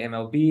then play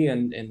MLB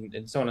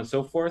and so on and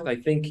so forth. I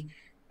think.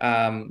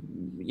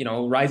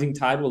 Rising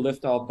tide will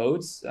lift all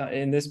boats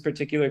in this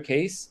particular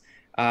case.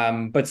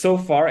 But so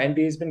far,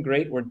 NBA has been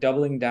great. We're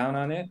doubling down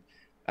on it.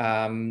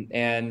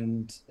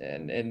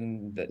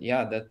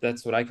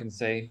 That's what I can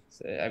say.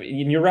 I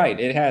mean, you're right.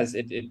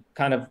 It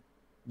kind of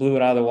blew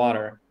it out of the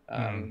water.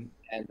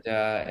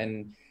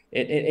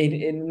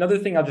 Another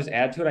thing I'll just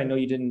add to it. I know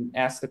you didn't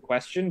ask the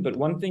question, but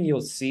one thing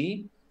you'll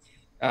see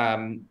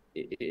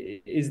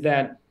is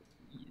that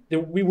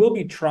we will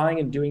be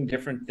trying and doing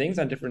different things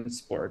on different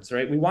sports,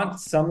 right? We want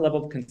some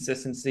level of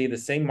consistency, the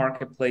same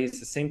marketplace,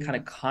 the same kind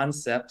of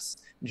concepts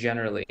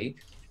generally,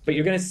 but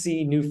you're going to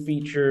see new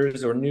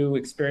features or new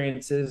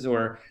experiences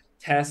or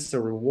tests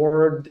or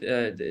reward,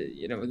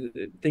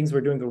 things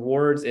we're doing,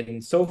 rewards in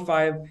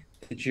SoFi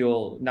that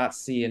you'll not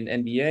see in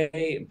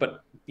NBA,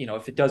 but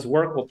if it does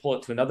work, we'll pull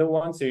it to another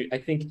one. So I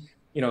think,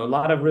 a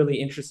lot of really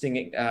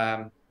interesting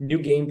new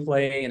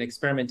gameplay and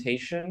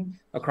experimentation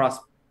across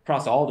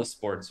all the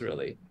sports,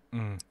 really.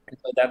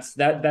 So that's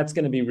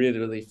going to be really,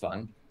 really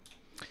fun.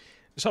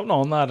 Something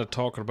on that,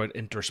 talking about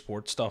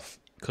intersport stuff.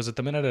 Because at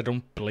the minute, I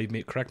don't believe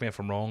me. Correct me if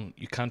I'm wrong.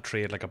 You can't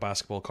trade like a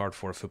basketball card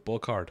for a football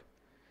card.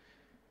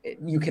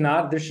 You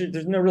cannot. There's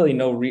no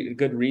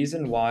good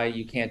reason why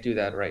you can't do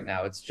that right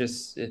now. It's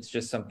just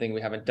something we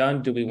haven't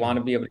done. Do we want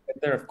to be able to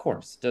get there? Of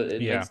course. It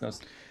Yeah. makes no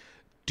sense.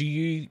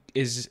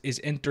 Is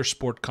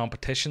intersport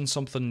competition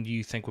something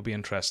you think would be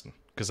interesting?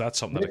 Because that's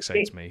something that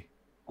excites me.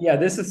 Yeah,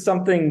 this is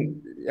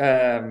something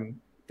that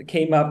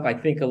came up, I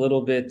think, a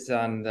little bit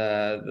on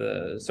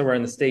the So We're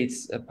in the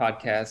States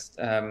podcast.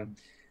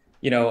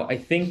 I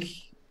think,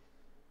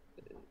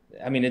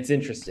 I mean, it's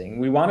interesting.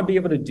 We want to be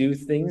able to do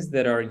things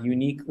that are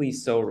uniquely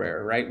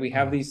Sorare, right? We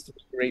have these three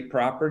great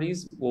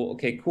properties. Well,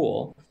 okay,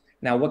 cool.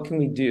 Now, what can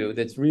we do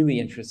that's really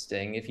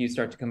interesting if you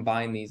start to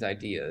combine these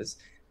ideas?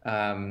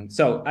 And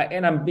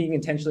I'm being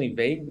intentionally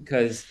vague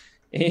because,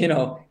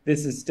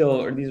 this is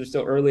still, or these are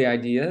still early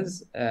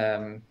ideas.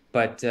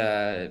 But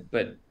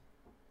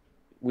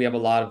we have a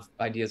lot of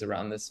ideas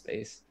around this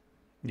space.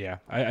 Yeah,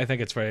 I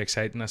think it's very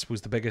exciting. I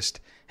suppose the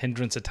biggest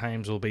hindrance at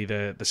times will be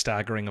the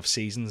staggering of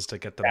seasons to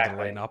get them to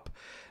line up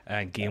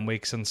and game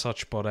weeks and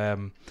such. But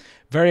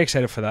very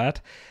excited for that.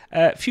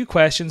 A few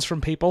questions from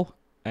people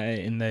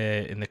in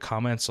the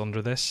comments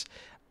under this.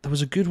 There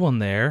was a good one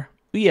there.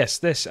 Yes,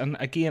 this, and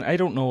again, I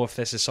don't know if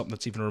this is something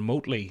that's even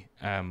remotely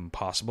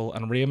possible.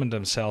 And Raymond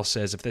himself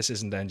says, if this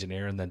isn't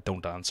engineering, then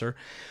don't answer.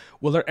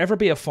 Will there ever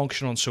be a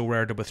function on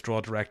Sorare to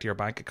withdraw direct to your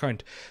bank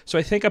account? So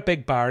I think a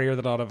big barrier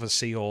that a lot of us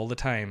see all the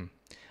time,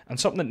 and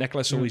something that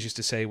Nicholas always used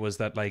to say, was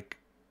that like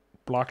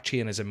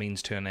blockchain is a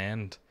means to an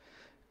end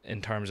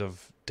in terms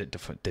of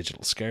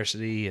digital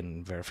scarcity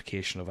and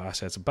verification of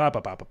assets.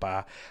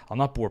 I'll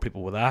not bore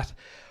people with that,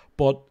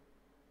 but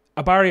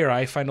a barrier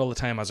I find all the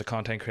time as a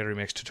content creator who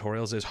makes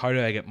tutorials is, how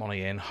do I get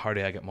money in? How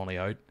do I get money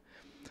out?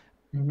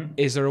 Mm-hmm.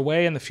 Is there a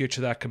way in the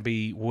future that can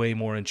be way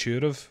more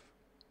intuitive?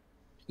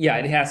 Yeah,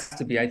 it has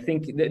to be. I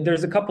think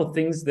there's a couple of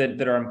things that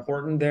are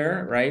important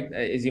there, right?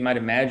 As you might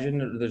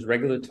imagine, there's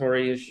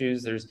regulatory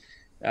issues, there's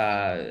or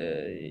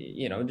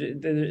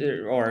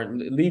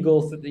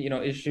legal,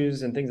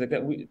 issues and things like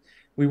that.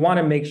 We want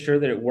to make sure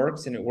that it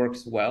works and it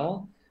works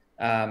well.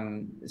 I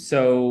would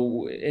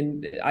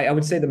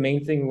say the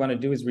main thing we want to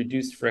do is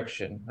reduce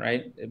friction,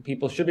 right?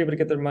 People should be able to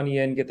get their money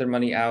in, get their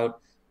money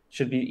out.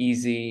 Should be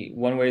easy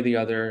one way or the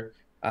other.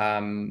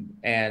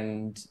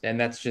 And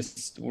that's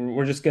just,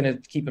 we're just going to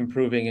keep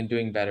improving and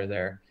doing better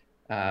there.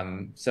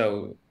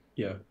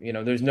 Yeah,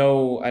 there's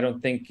I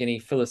don't think any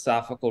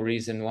philosophical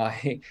reason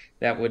why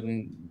that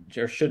wouldn't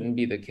or shouldn't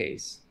be the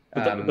case.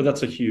 But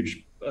that's a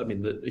huge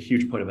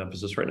point of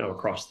emphasis right now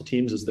across the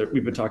teams is that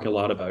we've been talking a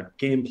lot about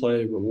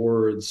gameplay,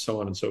 rewards, so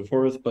on and so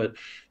forth, but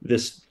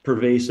this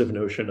pervasive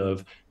notion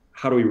of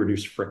how do we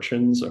reduce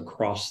frictions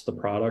across the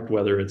product,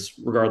 whether it's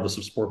regardless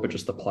of sport, but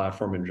just the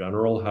platform in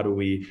general? How do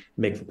we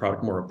make the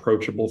product more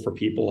approachable for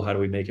people? How do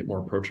we make it more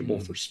approachable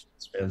for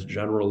fans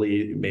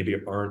generally, maybe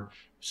aren't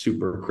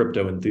super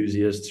crypto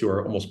enthusiasts who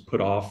are almost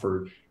put off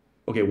or,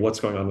 okay, what's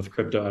going on with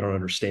crypto? I don't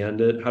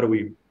understand it. How do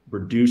we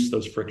reduce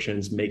those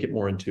frictions, make it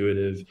more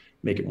intuitive,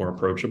 make it more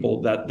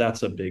approachable?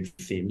 That's a big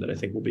theme that I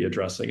think we'll be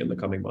addressing in the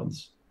coming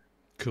months.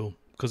 Cool.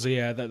 Because,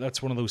 yeah,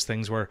 that's one of those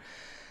things where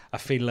I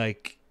feel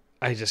like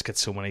I just get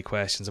so many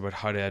questions about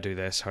how do I do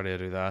this, how do I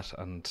do that,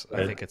 and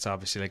right. I think it's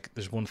obviously like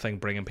there's one thing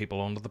bringing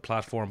people onto the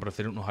platform, but if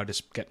they don't know how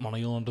to get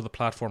money onto the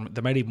platform, they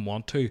might even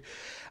want to.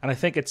 And I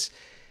think it's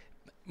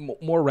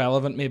more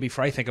relevant maybe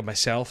for, I think of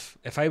myself,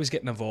 if I was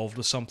getting involved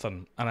with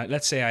something, and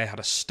let's say I had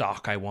a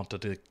stock I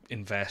wanted to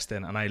invest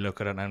in, and I look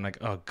at it and I'm like,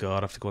 oh God,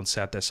 I have to go and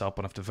set this up,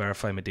 and I have to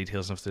verify my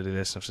details, and I have to do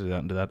this, and I have to do that,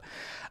 and do that.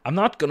 I'm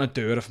not going to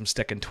do it if I'm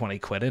sticking 20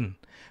 quid in.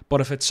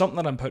 But if it's something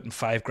that I'm putting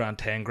 5 grand,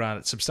 10 grand,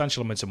 it's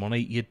substantial amounts of money,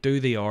 you do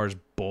the hours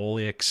ball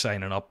ache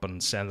signing up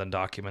and sending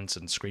documents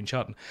and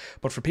screenshotting.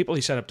 But for people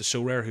who set up to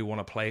Sorare who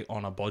want to play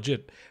on a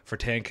budget for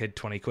 10 quid,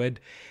 20 quid,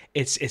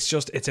 it's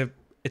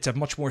a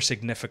much more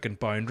significant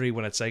boundary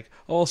when it's like,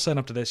 oh, I'll sign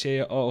up to this,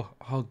 yeah, oh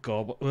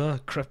God,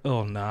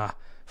 oh nah,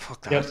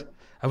 fuck that. Yep.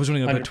 I was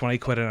only going to put 20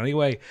 quid in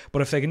anyway.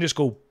 But if they can just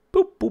go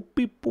boop, boop,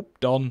 beep, boop,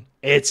 done,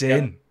 it's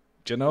in.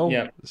 Do you know?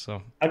 Yeah.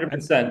 So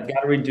 100%.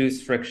 Got to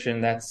reduce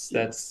friction.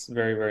 That's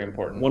very, very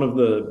important. One of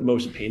the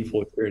most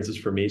painful experiences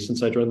for me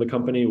since I joined the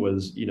company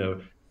was,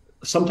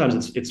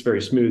 sometimes it's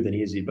very smooth and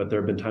easy, but there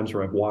have been times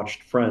where I've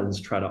watched friends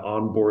try to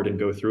onboard and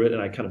go through it,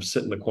 and I kind of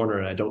sit in the corner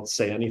and I don't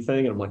say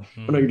anything, and I'm like,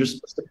 oh no, you're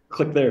just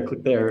click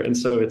there, and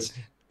so that's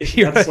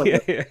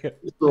like a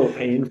real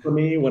pain for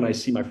me when I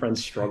see my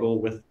friends struggle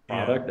with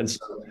product, and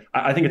so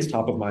I think it's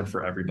top of mind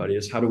for everybody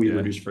is how do we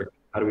reduce friction?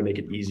 How do we make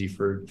it easy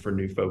for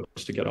new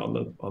folks to get on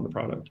the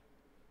product?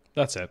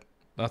 That's it,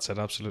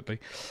 absolutely.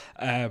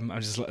 I'm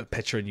just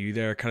picturing you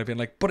there kind of being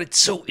like, but it's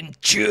so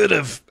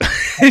intuitive.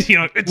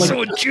 It's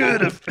so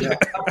intuitive.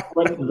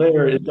 Right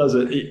there, it does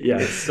it.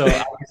 Yeah. So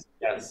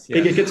yes.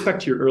 It gets back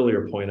to your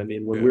earlier point. I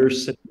mean, when we're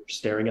sitting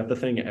staring at the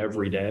thing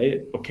every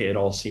day, okay, it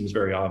all seems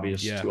very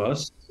obvious to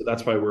us. So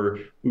that's why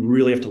we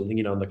really have to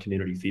lean on the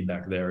community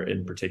feedback there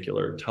in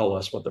particular. Tell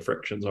us what the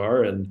frictions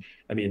are. And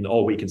I mean,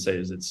 all we can say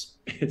is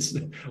it's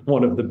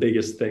one of the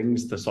biggest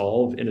things to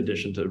solve in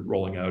addition to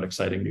rolling out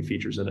exciting new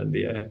features in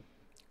NBA.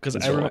 Because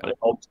and so on. It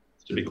helps,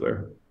 to be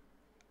clear.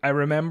 I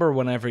remember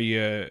whenever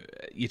you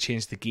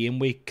changed the game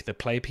week, the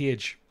play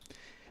page.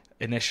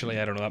 Initially,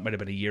 I don't know, that might have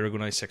been a year ago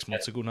now, 6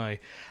 months ago now. I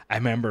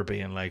remember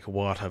being like,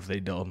 "What have they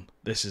done?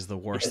 This is the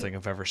worst thing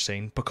I've ever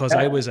seen." Because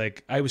I was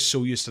like, I was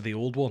so used to the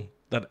old one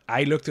that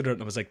I looked at it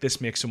and I was like, "This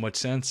makes so much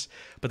sense."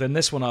 But then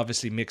this one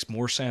obviously makes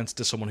more sense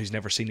to someone who's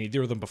never seen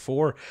either of them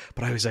before.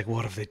 But I was like,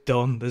 "What have they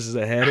done? This is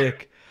a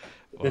headache."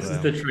 But This is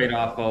the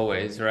trade-off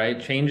always,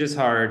 right? Change is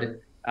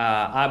hard.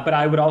 But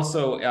I would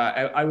also,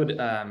 I would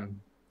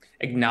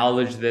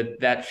acknowledge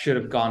that that should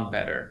have gone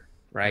better,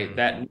 right?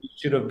 That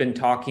should have been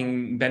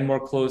talking, been more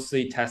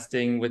closely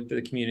testing with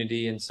the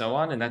community and so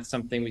on. And that's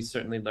something we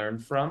certainly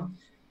learned from.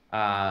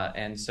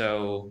 And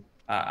so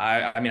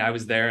I mean, I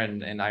was there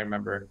and I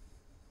remember.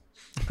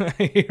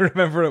 you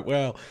remember it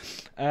well.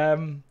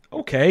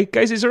 Okay,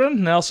 guys, is there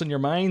anything else in your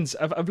minds?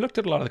 I've looked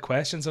at a lot of the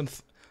questions, and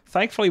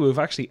thankfully we've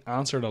actually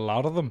answered a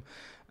lot of them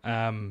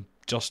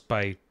just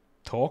by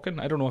talking.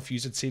 I don't know if you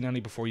had seen any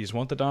before you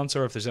wanted to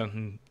answer, or if there's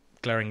anything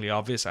glaringly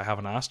obvious I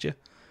haven't asked you.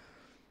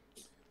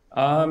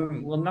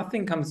 Well,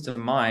 nothing comes to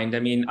mind. I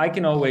mean, I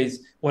can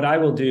always, what I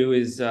will do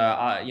is,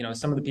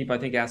 some of the people I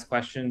think ask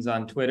questions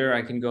on Twitter.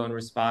 I can go and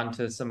respond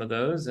to some of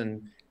those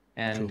and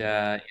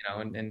Cool.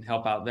 and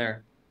help out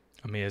there.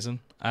 Amazing.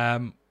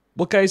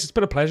 Well, guys, it's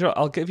been a pleasure.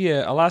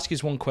 I'll ask you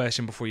one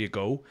question before you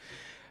go,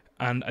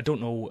 and I don't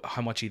know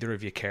how much either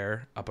of you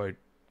care about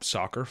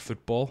soccer,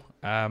 football.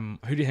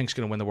 Who do you think's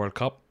going to win the World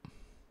Cup?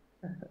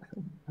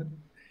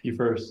 You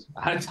first.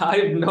 I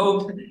have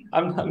no,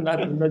 I'm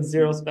not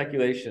zero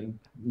speculation.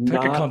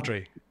 Pick a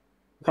country.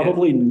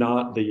 Probably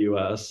not the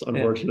US,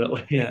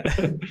 unfortunately. Yeah.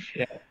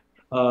 Yeah.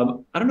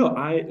 I don't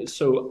know.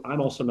 So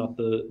I'm also not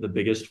the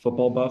biggest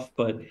football buff,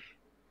 but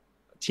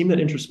a team that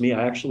interests me,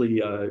 I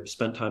actually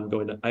spent time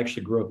I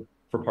actually grew up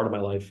for part of my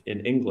life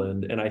in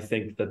England, and I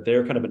think that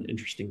they're kind of an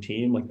interesting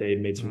team. Like they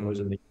made some noise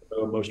in the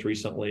Euro most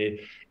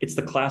recently. It's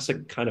the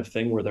classic kind of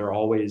thing where they're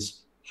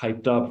always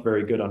hyped up,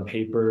 very good on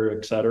paper,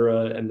 et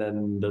cetera, and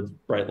then the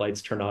bright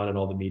lights turn on and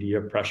all the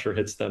media pressure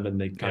hits them, and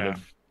they kind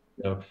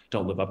of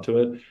don't live up to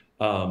it.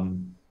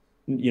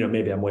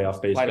 Maybe I'm way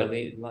off base. I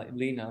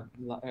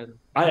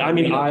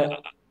mean,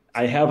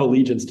 I have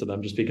allegiance to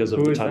them just because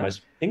of the time I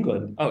spent in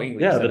England. Oh,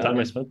 England. Yeah, the time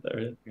I spent there.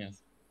 Yeah.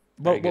 Yes.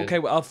 Well, okay,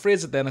 well, I'll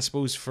phrase it then, I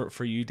suppose,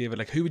 for you, David.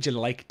 Like, who would you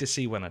like to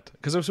see win it?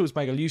 Because I suppose,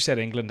 Michael, you said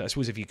England. I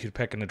suppose if you could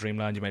pick in a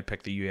dreamland, you might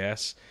pick the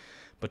US.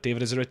 But,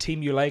 David, is there a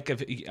team you like?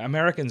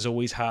 Americans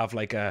always have,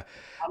 like, an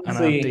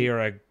auntie or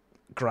a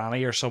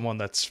granny or someone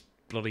that's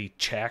bloody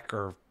Czech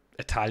or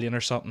Italian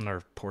or something,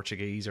 or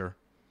Portuguese or...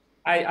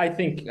 I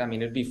think, I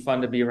mean, it'd be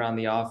fun to be around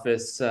the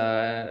office.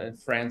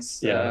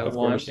 France of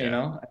won, course,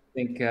 I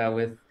think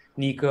with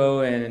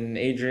Nico and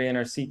Adrian,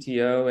 our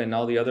CTO, and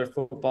all the other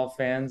football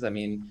fans. I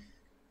mean,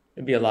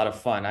 it'd be a lot of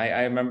fun.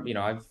 I remember,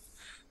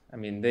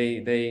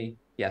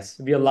 yes,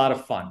 it'd be a lot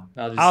of fun.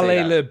 I'll just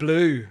say le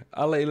bleu.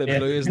 Allez le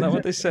bleu. Isn't that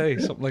what they say?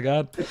 Something like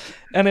that.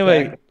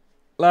 Anyway,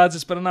 lads,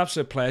 it's been an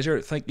absolute pleasure.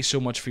 Thank you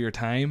so much for your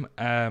time.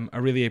 I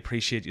really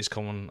appreciate you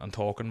coming and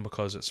talking,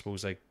 because I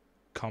suppose, like,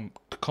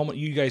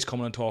 you guys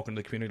coming and talking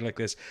to the community like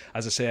this.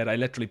 As I said, I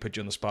literally put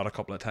you on the spot a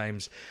couple of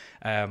times.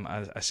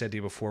 As I said to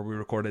you before we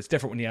recorded, it's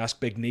different when you ask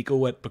Big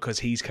Nico it, because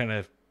he's kind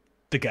of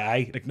the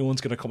guy. Like, no one's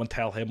going to come and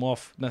tell him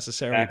off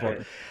necessarily,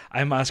 but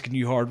I'm asking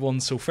you hard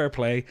ones, so fair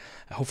play.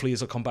 Hopefully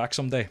he'll come back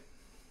someday.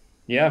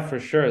 Yeah, for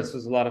sure. This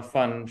was a lot of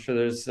fun. I'm sure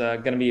there's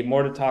going to be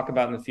more to talk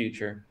about in the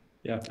future.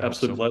 Yeah,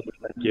 absolute pleasure.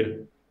 Thank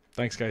you.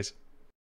 Thanks, guys.